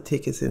sell the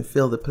tickets and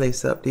fill the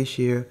place up this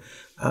year.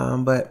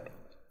 But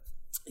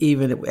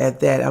even at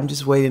that, I'm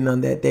just waiting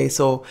on that day.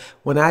 So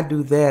when I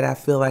do that, I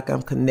feel like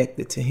I'm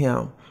connected to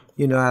him.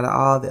 You know, out of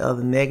all the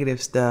other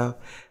negative stuff,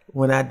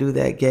 when I do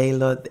that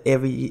gala,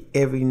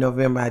 every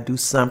November I do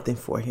something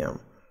for him.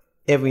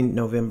 Every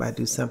November I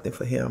do something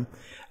for him.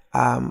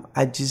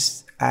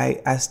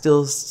 I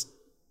still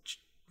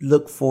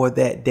look for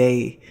that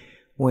day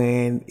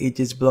when it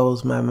just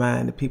blows my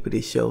mind, the people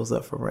that shows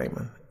up for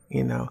Raymond,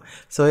 you know.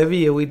 So every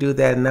year we do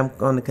that, and I'm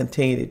going to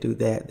continue to do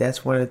that.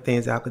 That's one of the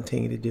things I'll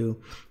continue to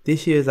do.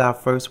 This year is our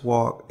first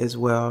walk as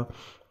well.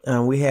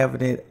 We have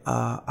it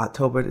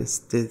October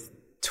the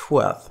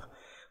 12th,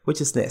 which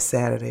is next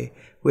Saturday.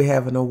 We're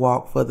having a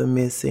walk for the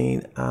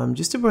missing,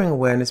 just to bring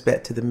awareness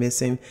back to the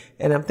missing.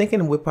 And I'm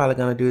thinking we're probably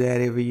going to do that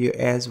every year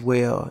as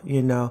well.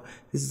 You know,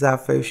 this is our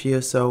first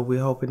year, so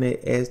we're hoping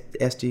that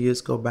as the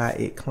years go by,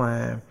 it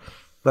climb.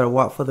 But a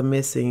walk for the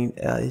missing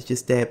is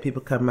just that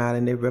people come out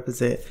and they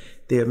represent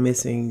their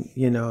missing,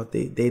 you know,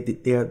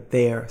 they're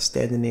there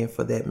standing in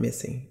for that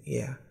missing.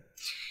 Yeah.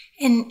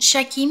 And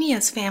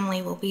Shakimia's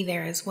family will be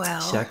there as well.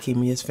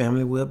 Shakimia's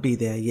family will be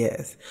there,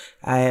 yes.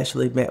 I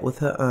actually met with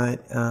her aunt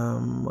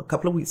a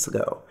couple of weeks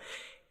ago.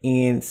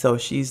 And so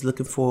she's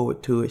looking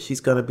forward to it.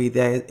 She's going to be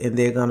there, and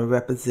they're going to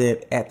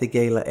represent at the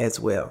gala as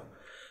well.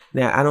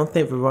 Now, I don't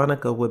think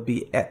Veronica would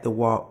be at the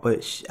walk,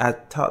 but I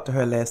talked to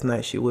her last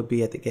night. She would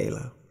be at the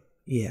gala.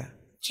 Yeah.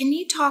 Can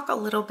you talk a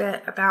little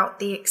bit about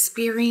the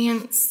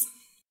experience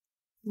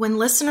when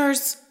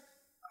listeners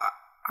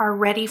are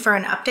ready for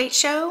an update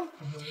show?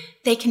 Mm-hmm.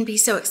 They can be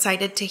so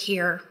excited to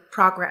hear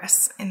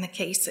progress in the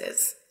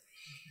cases.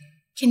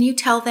 Can you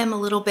tell them a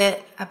little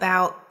bit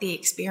about the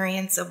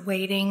experience of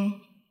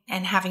waiting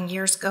and having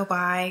years go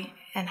by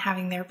and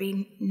having there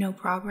be no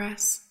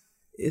progress?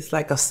 It's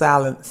like a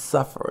silent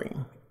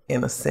suffering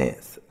in a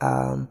sense.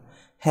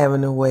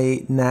 Having to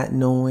wait, not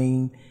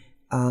knowing,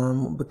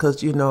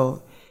 because, you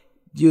know,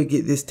 you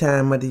get this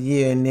time of the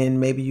year and then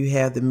maybe you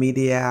have the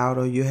media out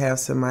or you have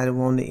somebody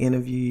want to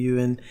interview you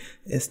and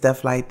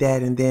stuff like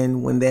that. And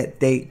then when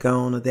that date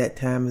gone or that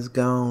time is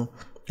gone,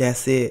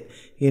 that's it,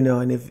 you know,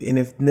 and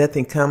if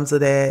nothing comes of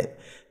that,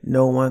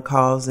 no one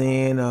calls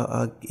in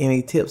or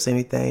any tips,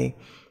 anything,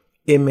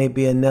 it may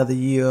be another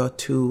year or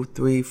 2,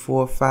 3,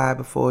 4, 5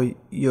 before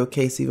your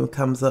case even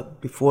comes up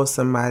before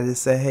somebody to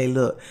say, hey,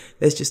 look,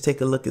 let's just take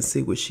a look and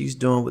see what she's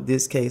doing with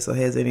this case or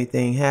has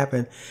anything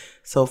happened.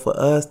 So for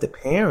us, the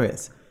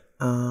parents,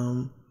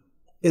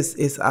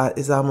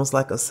 it's almost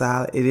like a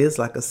silent. It is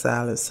like a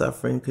silent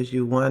suffering because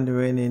you're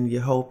wondering and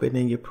you're hoping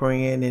and you're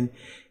praying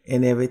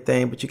and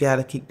everything. But you got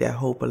to keep that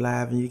hope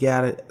alive, and you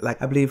got to,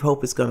 like, I believe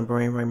hope is going to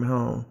bring Raymond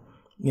home.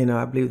 You know,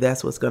 I believe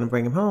that's what's going to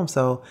bring him home.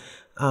 So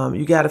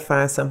you got to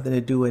find something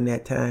to do in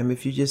that time.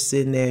 If you're just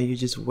sitting there, you're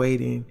just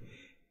waiting.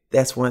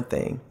 That's one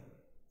thing,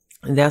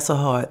 and that's a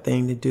hard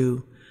thing to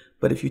do.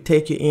 But if you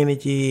take your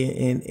energy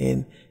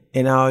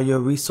and all your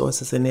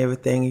resources and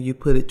everything, and you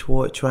put it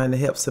toward trying to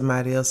help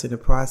somebody else in the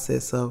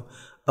process of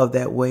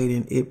that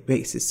waiting, it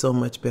makes it so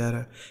much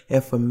better.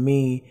 And for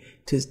me,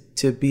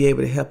 to be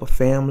able to help a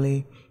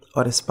family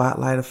or to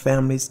spotlight a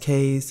family's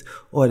case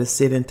or to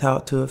sit and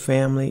talk to a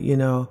family, you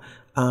know,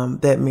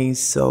 that means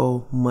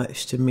so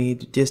much to me.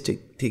 Just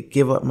to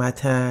give up my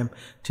time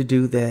to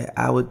do that,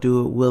 I would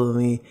do it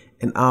willingly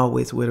and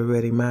always with a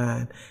ready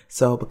mind.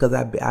 So because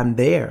I'm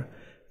there.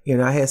 You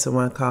know, I had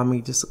someone call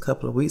me just a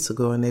couple of weeks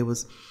ago and they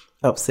was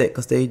upset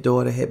because their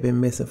daughter had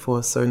been missing for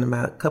a certain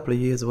amount, a couple of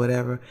years or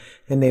whatever,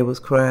 and they was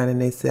crying and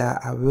they said,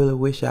 I really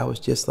wish I was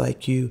just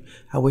like you.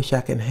 I wish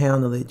I can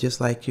handle it just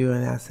like you.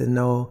 And I said,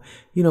 no,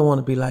 you don't want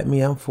to be like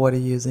me. I'm 40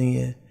 years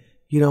in.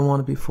 You don't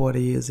want to be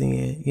 40 years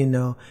in. You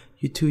know,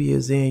 you're 2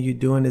 years in, you're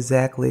doing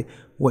exactly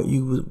what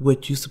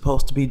you're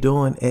supposed to be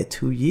doing at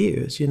 2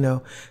 years, you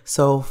know.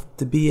 So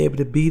to be able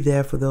to be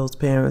there for those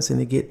parents and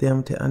to get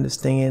them to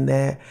understand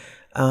that,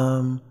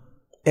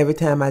 every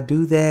time I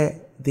do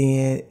that,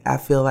 then I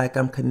feel like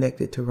I'm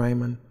connected to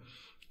Raymond.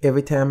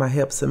 Every time I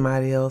help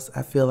somebody else,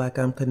 I feel like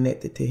I'm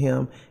connected to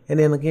him. And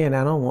then again,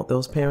 I don't want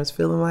those parents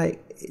feeling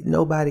like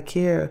nobody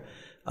care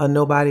or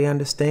nobody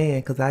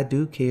understand, because I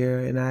do care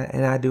and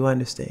I do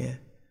understand.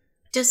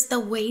 Does the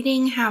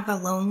waiting have a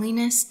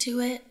loneliness to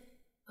it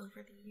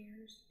over the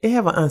years? It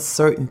have an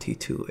uncertainty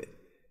to it,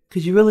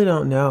 because you really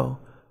don't know.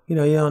 You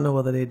don't know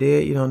whether they're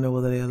dead. You don't know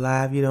whether they're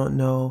alive. You don't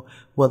know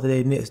whether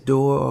they're next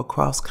door or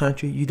across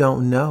country. You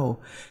don't know.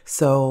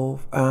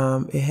 So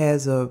it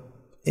has a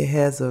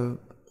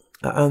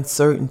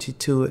uncertainty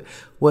to it.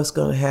 What's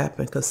going to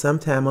happen? Because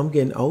sometimes I'm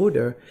getting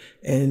older,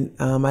 and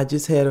I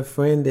just had a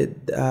friend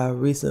that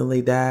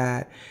recently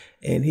died,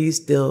 and he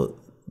still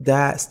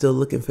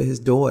looking for his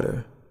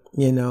daughter.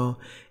 And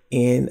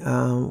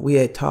we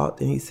had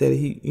talked, and he said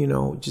he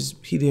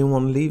didn't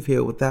want to leave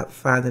here without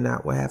finding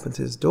out what happened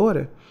to his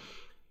daughter.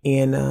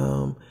 And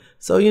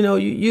so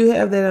you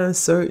have that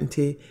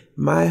uncertainty.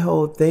 My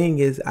whole thing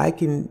is I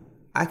can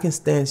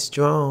stand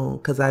strong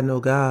because I know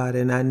God,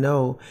 and I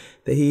know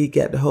that He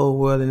got the whole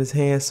world in His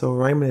hands. So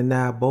Raymond and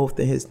I are both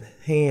in His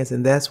hands,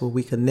 and that's where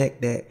we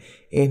connect that,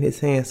 in His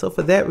hands. So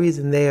for that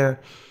reason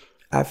there,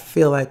 I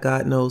feel like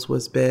God knows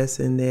what's best,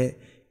 and that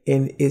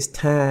in His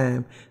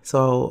time.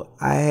 So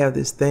I have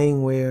this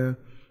thing where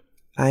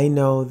I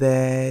know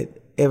that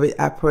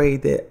I pray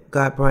that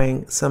God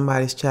bring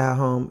somebody's child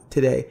home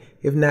today.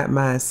 If not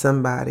mine,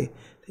 somebody,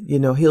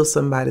 heal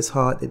somebody's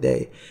heart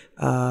today,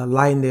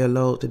 lighten their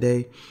load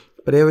today.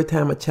 But every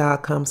time a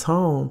child comes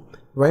home,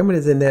 Raymond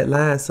is in that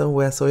line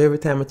somewhere. So every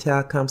time a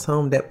child comes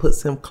home, that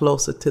puts him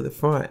closer to the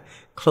front,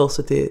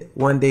 closer to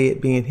one day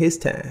it being his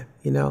time,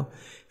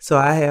 So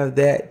I have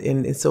that.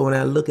 And so when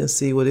I look and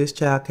see, well, this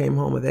child came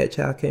home or that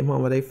child came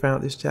home or they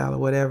found this child or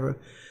whatever,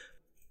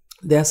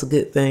 that's a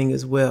good thing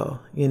as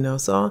well,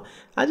 So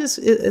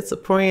it's a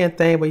praying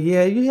thing. But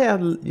yeah, you have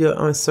your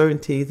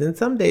uncertainties, and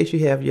some days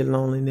you have your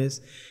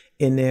loneliness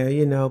in there,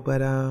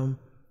 but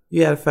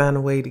you got to find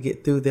a way to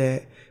get through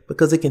that,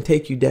 because it can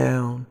take you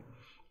down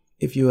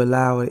if you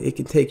allow it. It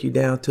can take you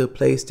down to a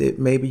place that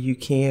maybe you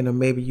can or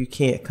maybe you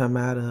can't come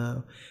out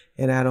of.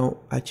 And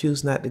I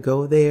choose not to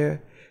go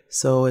there.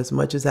 So as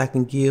much as I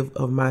can give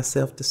of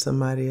myself to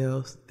somebody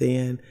else,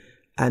 then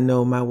I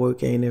know my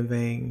work ain't in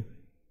vain.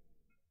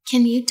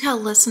 Can you tell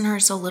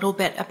listeners a little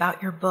bit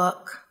about your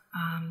book?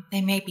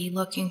 They may be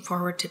looking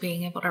forward to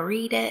being able to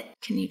read it.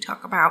 Can you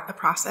talk about the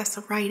process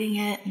of writing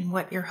it and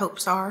what your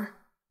hopes are?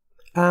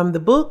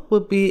 The book will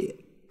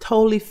be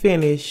totally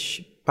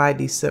finished by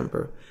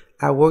December.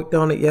 I worked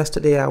on it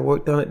yesterday. I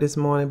worked on it this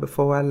morning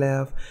before I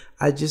left.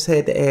 I just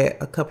had to add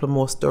a couple of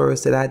more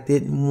stories that I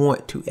didn't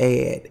want to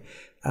add.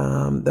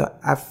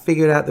 I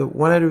figured out that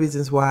one of the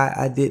reasons why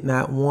I did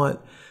not want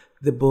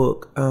the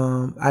book,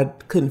 I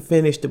couldn't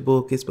finish the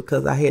book, is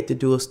because I had to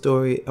do a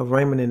story of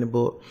Raymond in the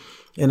book.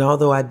 And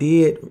although I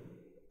did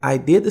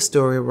the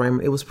story of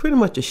Raymond, it was pretty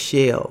much a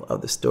shell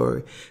of the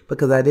story,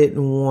 because I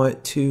didn't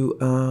want to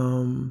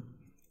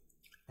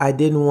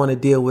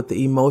deal with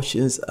the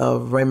emotions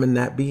of Raymond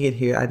not being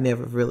here. I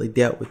never really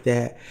dealt with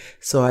that.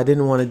 So I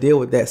didn't want to deal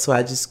with that. So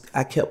I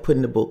kept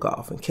putting the book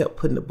off and kept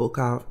putting the book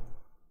off.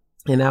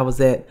 And I was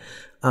at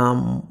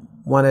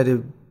one of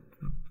the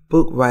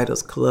book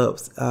writers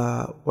clubs,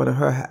 at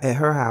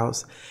her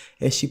house,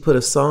 and she put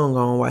a song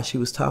on while she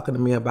was talking to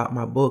me about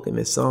my book, and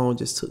this song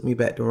just took me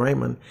back to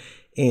Raymond.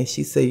 And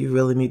she said, you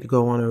really need to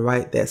go on and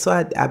write that. So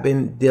I've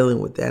been dealing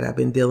with that. I've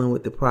been dealing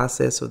with the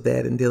process of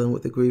that and dealing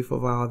with the grief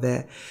of all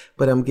that.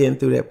 But I'm getting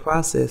through that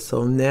process.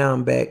 So now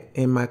I'm back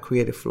in my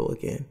creative flow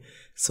again.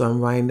 So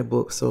I'm writing the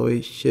book. So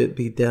it should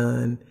be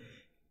done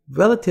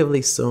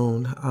relatively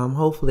soon.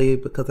 Hopefully,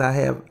 because I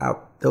have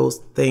those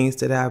things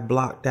that I've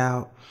blocked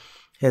out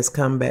has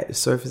come back to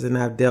surface, and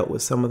I've dealt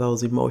with some of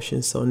those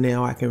emotions. So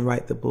now I can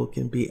write the book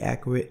and be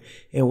accurate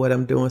in what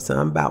I'm doing. So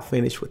I'm about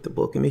finished with the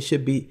book, and it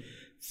should be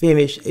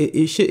finished.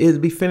 It'll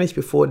be finished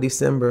before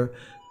December,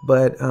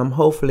 but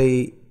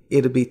hopefully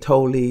it'll be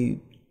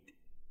totally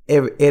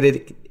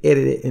edited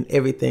and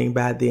everything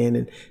by then.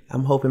 And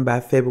I'm hoping by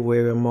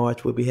February or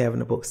March we'll be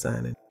having a book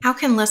signing. How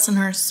can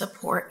listeners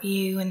support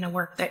you and the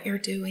work that you're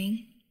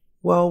doing?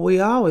 Well,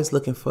 we're always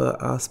looking for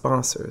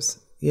sponsors.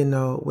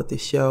 With the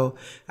show.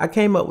 I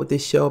came up with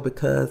this show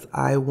because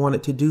I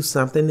wanted to do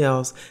something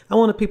else. I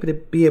wanted people to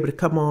be able to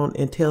come on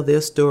and tell their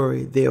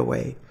story their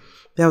way.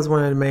 That was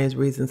one of the main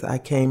reasons I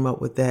came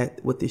up with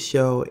the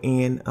show,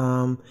 and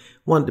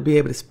wanted to be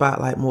able to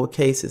spotlight more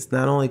cases,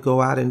 not only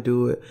go out and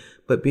do it,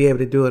 but be able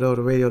to do it on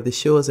the radio. The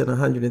show is in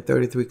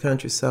 133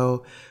 countries.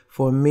 So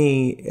for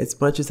me, as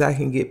much as I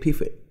can get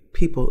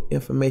people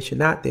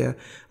information out there,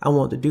 I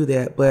want to do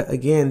that. But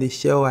again, this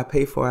show I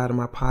pay for out of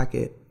my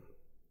pocket.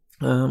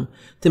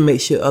 To make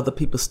sure other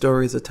people's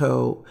stories are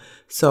told.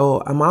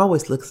 So I'm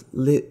always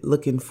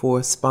looking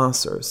for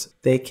sponsors.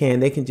 They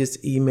can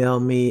just email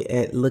me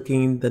at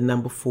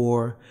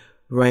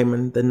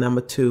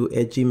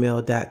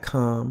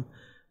looking4Raymond2@gmail.com.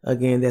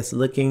 Again, that's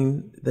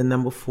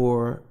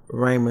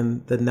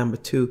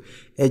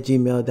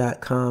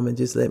looking4Raymond2@gmail.com, and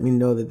just let me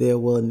know that they're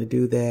willing to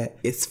do that.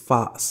 It's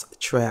Fox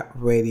Trap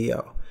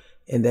Radio.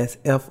 and that's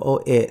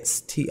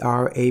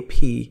FOXTRAP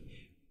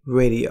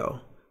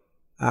radio,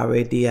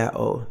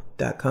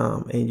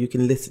 radio.com. And you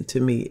can listen to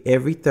me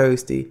every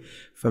Thursday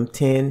from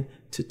 10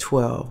 to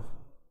 12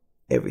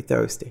 every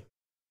Thursday.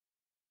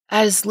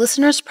 As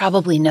listeners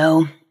probably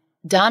know,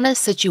 Donna's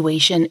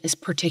situation is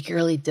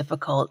particularly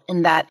difficult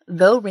in that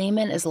though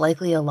Raymond is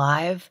likely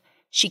alive,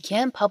 she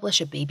can't publish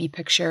a baby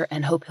picture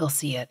and hope he'll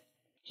see it.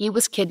 He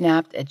was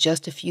kidnapped at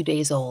just a few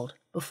days old,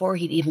 before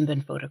he'd even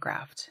been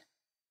photographed.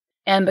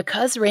 And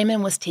because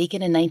Raymond was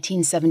taken in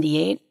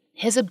 1978,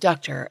 his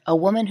abductor, a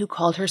woman who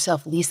called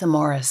herself Lisa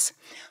Morris,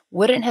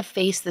 wouldn't have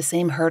faced the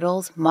same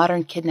hurdles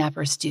modern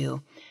kidnappers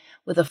do.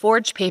 With a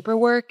forged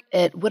paperwork,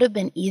 it would have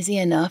been easy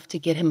enough to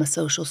get him a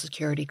Social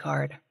Security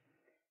card.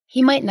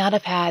 He might not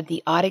have had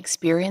the odd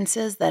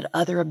experiences that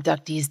other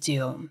abductees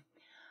do.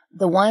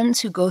 The ones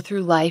who go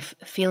through life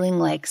feeling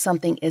like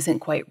something isn't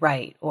quite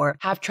right or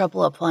have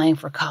trouble applying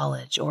for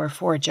college or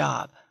for a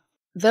job.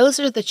 Those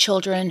are the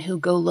children who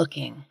go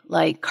looking,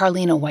 like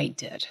Carlina White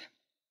did.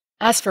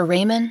 As for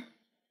Raymond,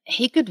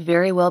 he could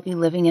very well be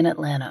living in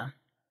Atlanta,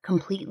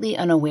 completely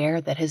unaware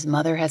that his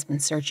mother has been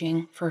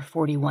searching for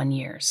 41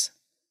 years.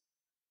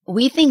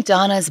 We think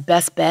Donna's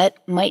best bet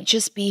might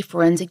just be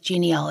forensic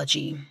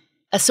genealogy,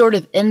 a sort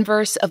of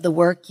inverse of the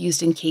work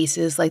used in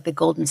cases like the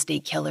Golden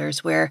State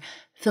Killers, where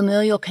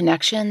familial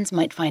connections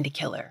might find a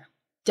killer.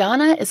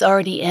 Donna is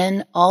already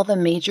in all the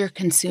major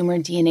consumer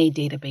DNA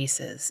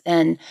databases,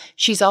 and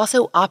she's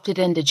also opted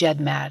into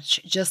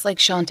GEDmatch, just like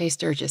Shantae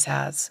Sturgis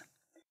has.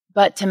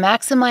 But to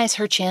maximize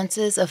her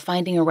chances of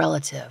finding a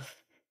relative,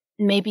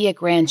 maybe a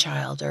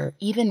grandchild, or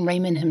even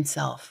Raymond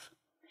himself,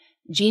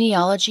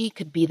 genealogy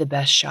could be the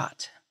best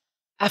shot.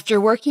 After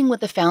working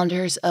with the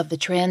founders of the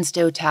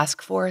TransDoe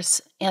Task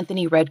Force,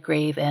 Anthony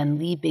Redgrave and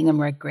Lee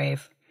Bingham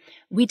Redgrave,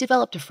 we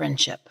developed a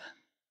friendship.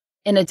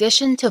 In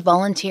addition to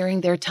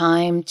volunteering their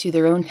time to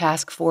their own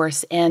task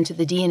force and to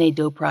the DNA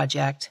Doe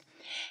Project,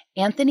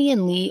 Anthony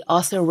and Lee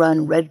also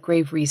run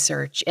Redgrave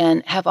Research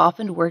and have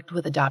often worked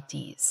with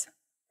adoptees.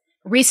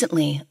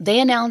 Recently, they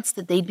announced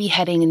that they'd be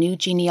heading a new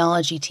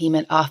genealogy team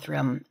at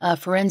Othram, a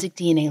forensic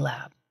DNA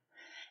lab.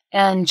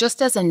 And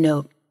just as a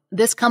note,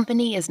 this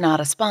company is not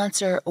a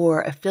sponsor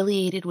or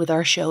affiliated with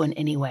our show in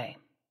any way.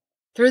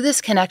 Through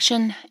this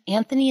connection,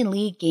 Anthony and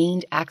Lee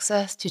gained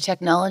access to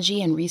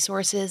technology and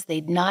resources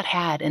they'd not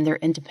had in their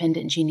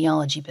independent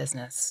genealogy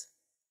business.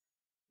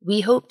 We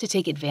hope to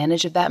take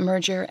advantage of that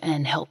merger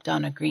and help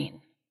Donna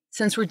Green.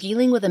 Since we're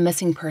dealing with a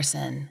missing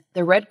person,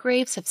 the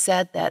Redgraves have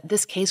said that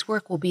this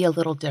casework will be a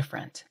little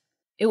different.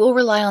 It will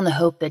rely on the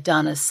hope that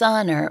Donna's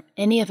son or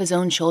any of his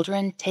own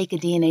children take a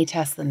DNA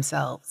test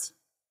themselves.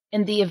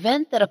 In the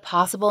event that a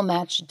possible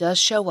match does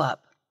show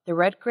up, the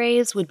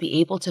Redgraves would be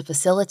able to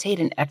facilitate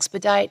and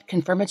expedite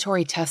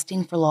confirmatory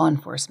testing for law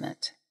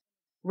enforcement.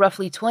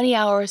 Roughly 20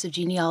 hours of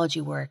genealogy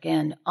work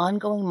and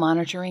ongoing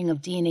monitoring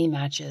of DNA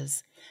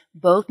matches,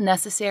 both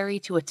necessary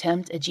to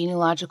attempt a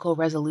genealogical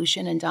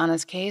resolution in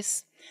Donna's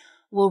case,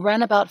 will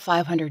run about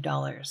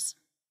 $500.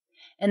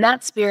 In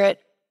that spirit,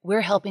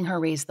 we're helping her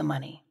raise the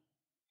money.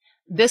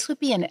 This would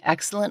be an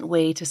excellent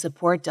way to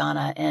support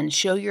Donna and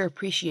show your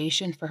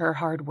appreciation for her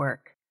hard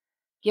work.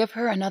 Give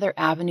her another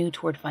avenue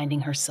toward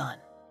finding her son.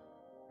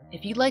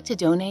 If you'd like to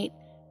donate,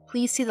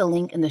 please see the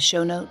link in the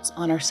show notes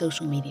on our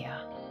social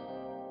media.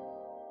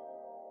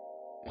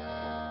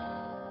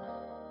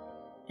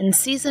 In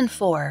Season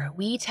 4,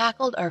 we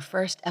tackled our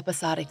first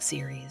episodic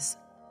series,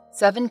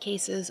 7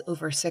 cases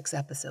over 6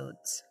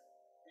 episodes.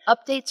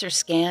 Updates are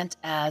scant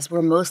as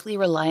we're mostly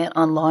reliant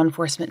on law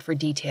enforcement for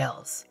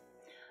details.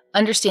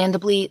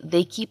 Understandably,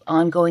 they keep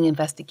ongoing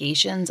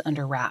investigations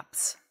under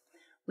wraps.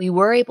 We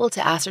were able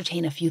to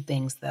ascertain a few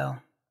things, though.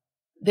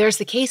 There's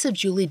the case of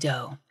Julie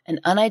Doe, an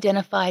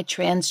unidentified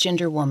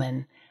transgender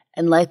woman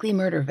and likely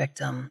murder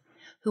victim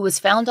who was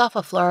found off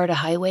a Florida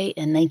highway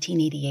in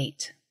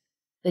 1988.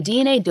 The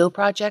DNA Doe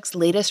Project's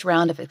latest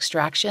round of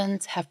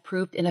extractions have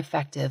proved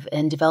ineffective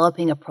in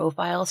developing a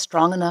profile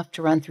strong enough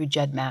to run through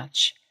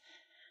GEDmatch.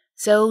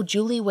 So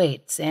Julie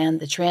waits, and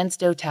the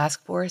TransDoe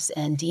Task Force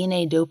and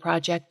DNA Doe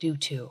Project do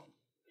too,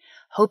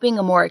 hoping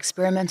a more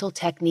experimental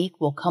technique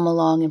will come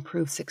along and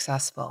prove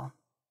successful.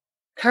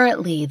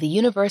 Currently, the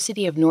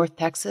University of North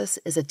Texas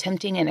is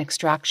attempting an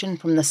extraction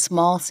from the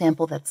small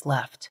sample that's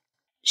left.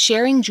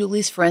 Sharing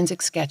Julie's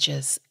forensic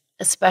sketches,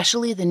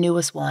 especially the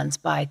newest ones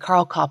by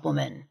Carl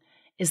Koppelman,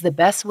 is the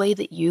best way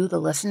that you, the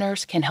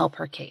listeners, can help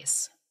her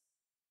case.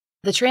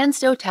 The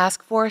TransDoe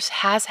Task Force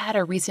has had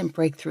a recent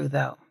breakthrough,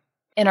 though.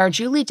 In our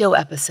Julie Doe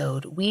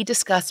episode, we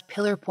discussed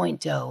Pillar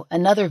Point Doe,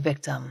 another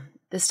victim,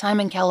 this time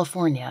in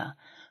California,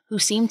 who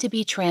seemed to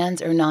be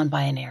trans or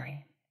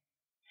non-binary.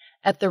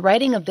 At the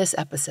writing of this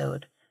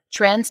episode,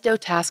 TransDoe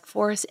Task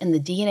Force and the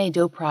DNA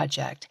Doe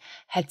Project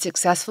had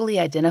successfully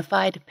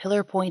identified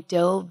Pillar Point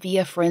Doe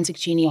via forensic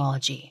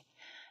genealogy,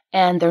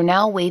 and they're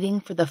now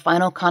waiting for the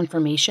final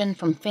confirmation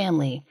from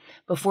family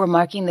before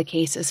marking the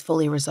case as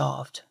fully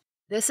resolved.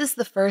 This is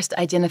the first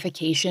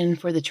identification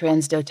for the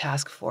TransDoe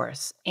Task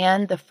Force,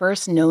 and the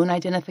first known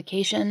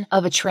identification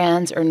of a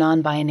trans or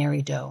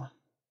non-binary Doe.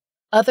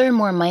 Other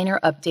more minor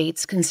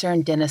updates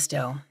concern Dennis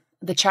Doe,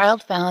 the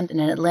child found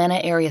in an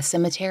Atlanta area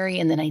cemetery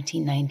in the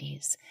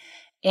 1990s,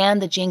 and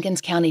the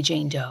Jenkins County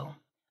Jane Doe,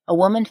 a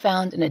woman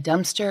found in a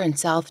dumpster in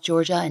South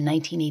Georgia in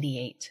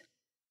 1988.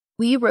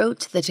 We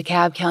wrote to the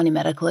DeKalb County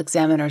Medical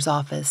Examiner's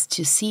Office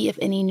to see if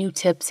any new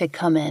tips had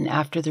come in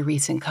after the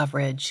recent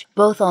coverage,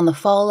 both on the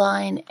Fall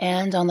Line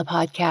and on the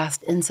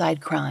podcast Inside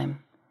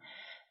Crime.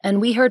 And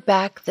we heard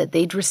back that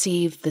they'd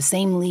received the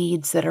same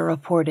leads that are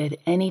reported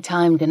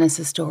anytime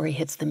Dennis's story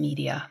hits the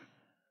media.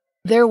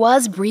 There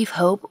was brief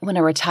hope when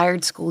a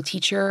retired school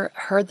teacher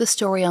heard the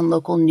story on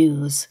local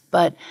news,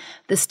 but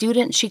the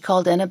student she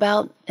called in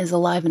about is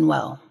alive and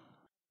well.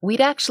 We'd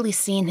actually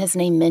seen his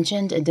name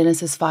mentioned in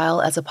Dennis's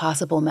file as a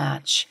possible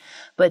match,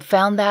 but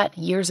found that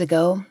years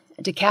ago,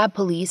 DeKalb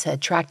police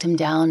had tracked him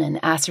down and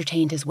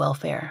ascertained his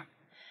welfare.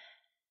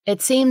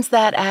 It seems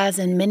that, as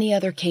in many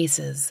other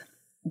cases,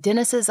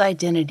 Dennis's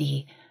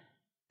identity,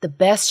 the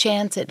best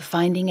chance at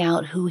finding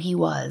out who he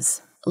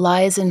was,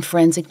 lies in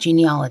forensic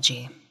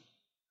genealogy.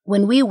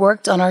 When we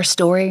worked on our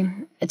story,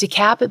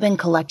 DeKalb had been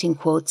collecting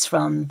quotes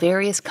from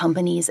various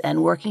companies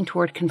and working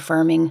toward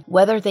confirming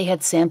whether they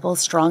had samples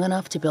strong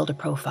enough to build a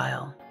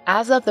profile.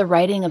 As of the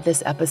writing of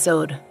this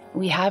episode,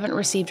 we haven't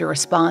received a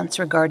response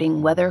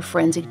regarding whether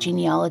forensic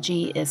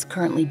genealogy is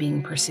currently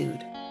being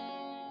pursued.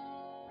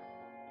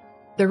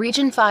 The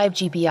Region 5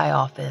 GBI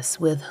office,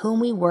 with whom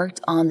we worked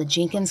on the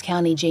Jenkins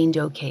County Jane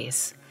Doe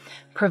case,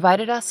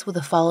 provided us with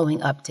the following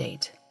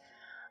update.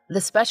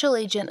 The special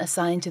agent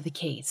assigned to the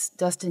case,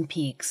 Dustin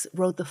Peaks,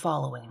 wrote the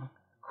following,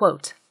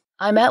 quote,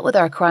 "I met with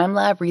our crime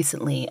lab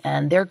recently,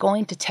 and they're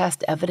going to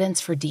test evidence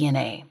for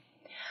DNA.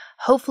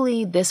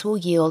 Hopefully, this will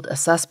yield a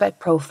suspect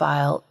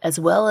profile as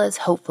well as,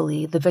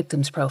 hopefully, the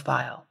victim's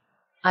profile.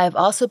 I have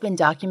also been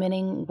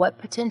documenting what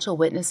potential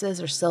witnesses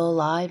are still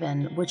alive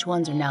and which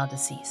ones are now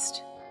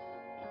deceased."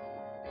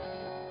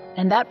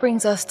 And that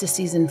brings us to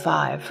Season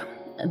 5,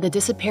 the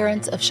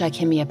disappearance of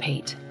Shikemia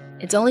Pate.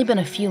 It's only been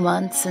a few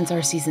months since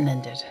our season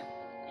ended.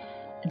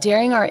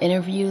 During our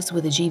interviews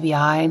with the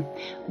GBI,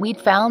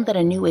 we'd found that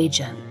a new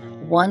agent,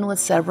 one with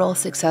several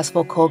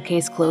successful cold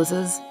case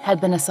closes, had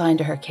been assigned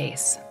to her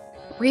case.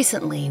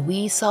 Recently,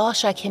 we saw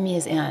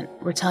Shikemia's aunt,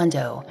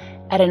 Rotundo,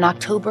 at an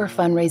October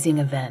fundraising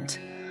event,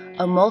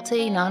 a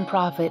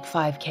multi-nonprofit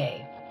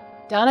 5K.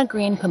 Donna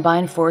Green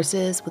combined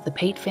forces with the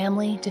Pate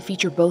family to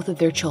feature both of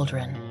their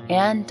children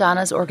and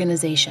Donna's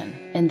organization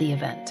in the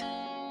event.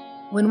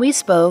 When we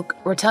spoke,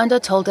 Rotunda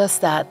told us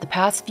that the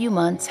past few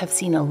months have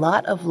seen a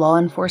lot of law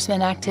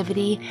enforcement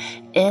activity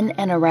in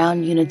and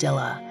around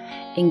Unadilla,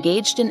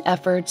 engaged in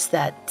efforts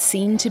that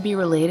seem to be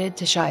related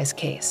to Shai's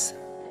case.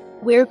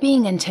 We're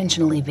being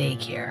intentionally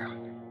vague here.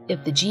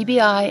 If the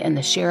GBI and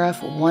the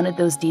sheriff wanted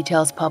those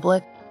details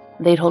public,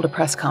 they'd hold a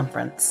press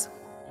conference.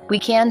 We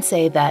can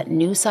say that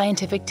new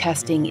scientific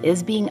testing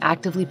is being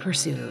actively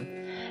pursued,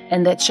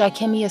 and that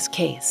Shikemia's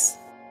case,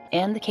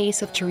 and the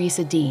case of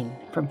Teresa Dean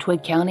from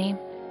Twigg County,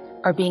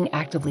 are being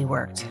actively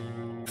worked.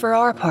 For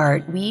our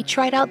part, we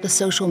tried out the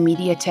social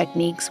media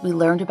techniques we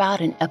learned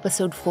about in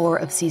Episode 4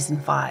 of Season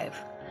 5,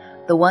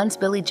 the ones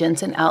Billy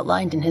Jensen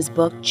outlined in his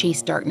book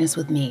Chase Darkness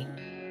with Me.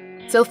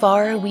 So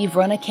far, we've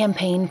run a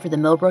campaign for the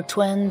Millbrook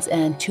twins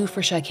and 2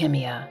 for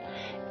Shikemia,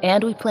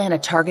 and we plan a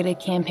targeted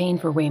campaign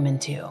for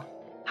Raymond too.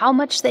 How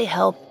much they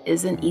help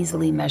isn't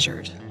easily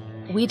measured.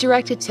 We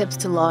directed tips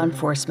to law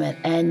enforcement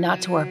and not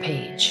to our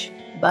page,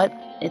 but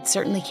it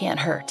certainly can't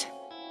hurt.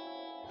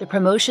 The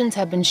promotions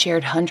have been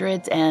shared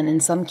hundreds and, in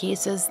some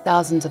cases,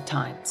 thousands of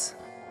times.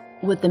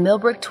 With the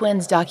Millbrook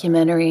twins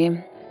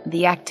documentary,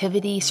 the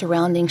activity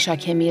surrounding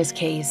Shikemia's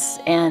case,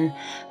 and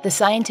the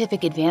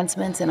scientific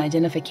advancements in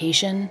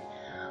identification,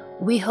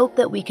 we hope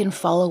that we can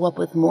follow up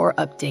with more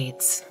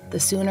updates. The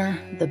sooner,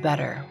 the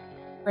better.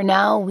 For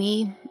now,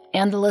 we,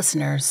 and the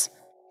listeners,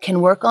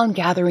 can work on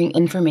gathering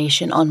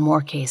information on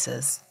more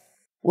cases.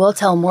 We'll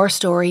tell more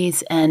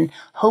stories and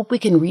hope we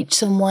can reach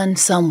someone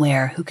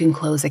somewhere who can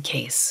close a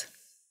case.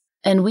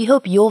 And we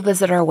hope you'll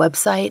visit our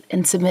website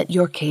and submit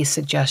your case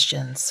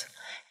suggestions,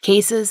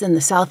 cases in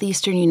the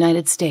southeastern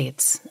United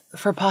States,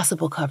 for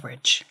possible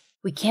coverage.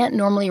 We can't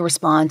normally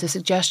respond to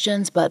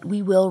suggestions, but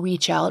we will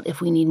reach out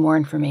if we need more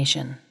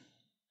information.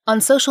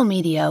 On social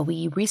media,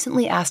 we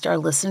recently asked our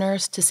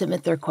listeners to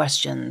submit their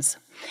questions,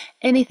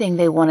 anything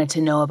they wanted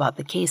to know about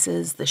the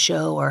cases, the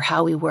show, or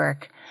how we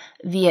work,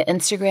 via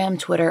Instagram,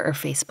 Twitter, or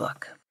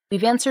Facebook.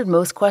 We've answered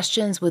most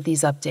questions with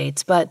these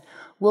updates, but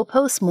we'll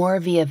post more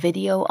via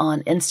video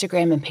on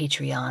Instagram and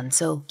Patreon,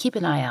 so keep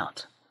an eye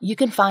out. You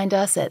can find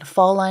us at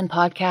Fall Line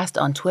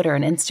Podcast on Twitter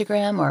and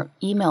Instagram, or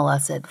email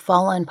us at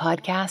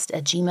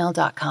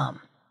falllinepodcast@gmail.com.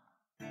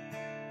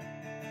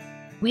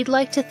 We'd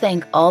like to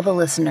thank all the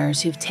listeners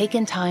who've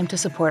taken time to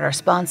support our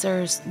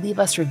sponsors, leave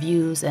us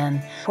reviews,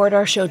 and support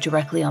our show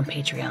directly on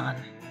Patreon.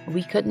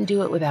 We couldn't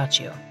do it without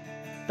you.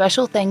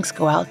 Special thanks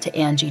go out to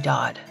Angie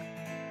Dodd.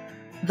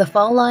 The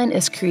Fall Line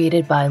is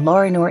created by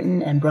Laurie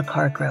Norton and Brooke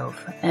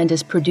Hargrove and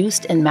is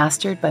produced and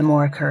mastered by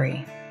Maura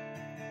Curry.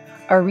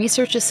 Our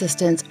research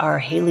assistants are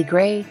Haley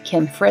Gray,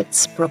 Kim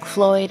Fritz, Brooke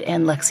Floyd,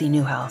 and Lexi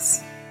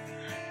Newhouse.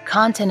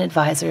 content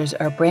advisors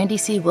are Brandy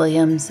C.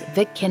 Williams,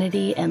 Vic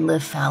Kennedy, and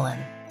Liv Fallon.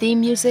 Theme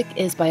music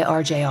is by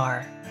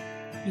RJR.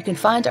 You can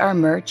find our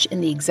merch in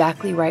the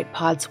Exactly Right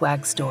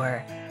Podswag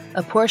store.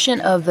 A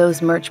portion of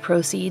those merch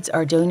proceeds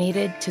are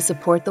donated to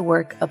support the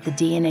work of the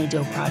DNA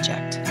Doe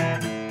Project.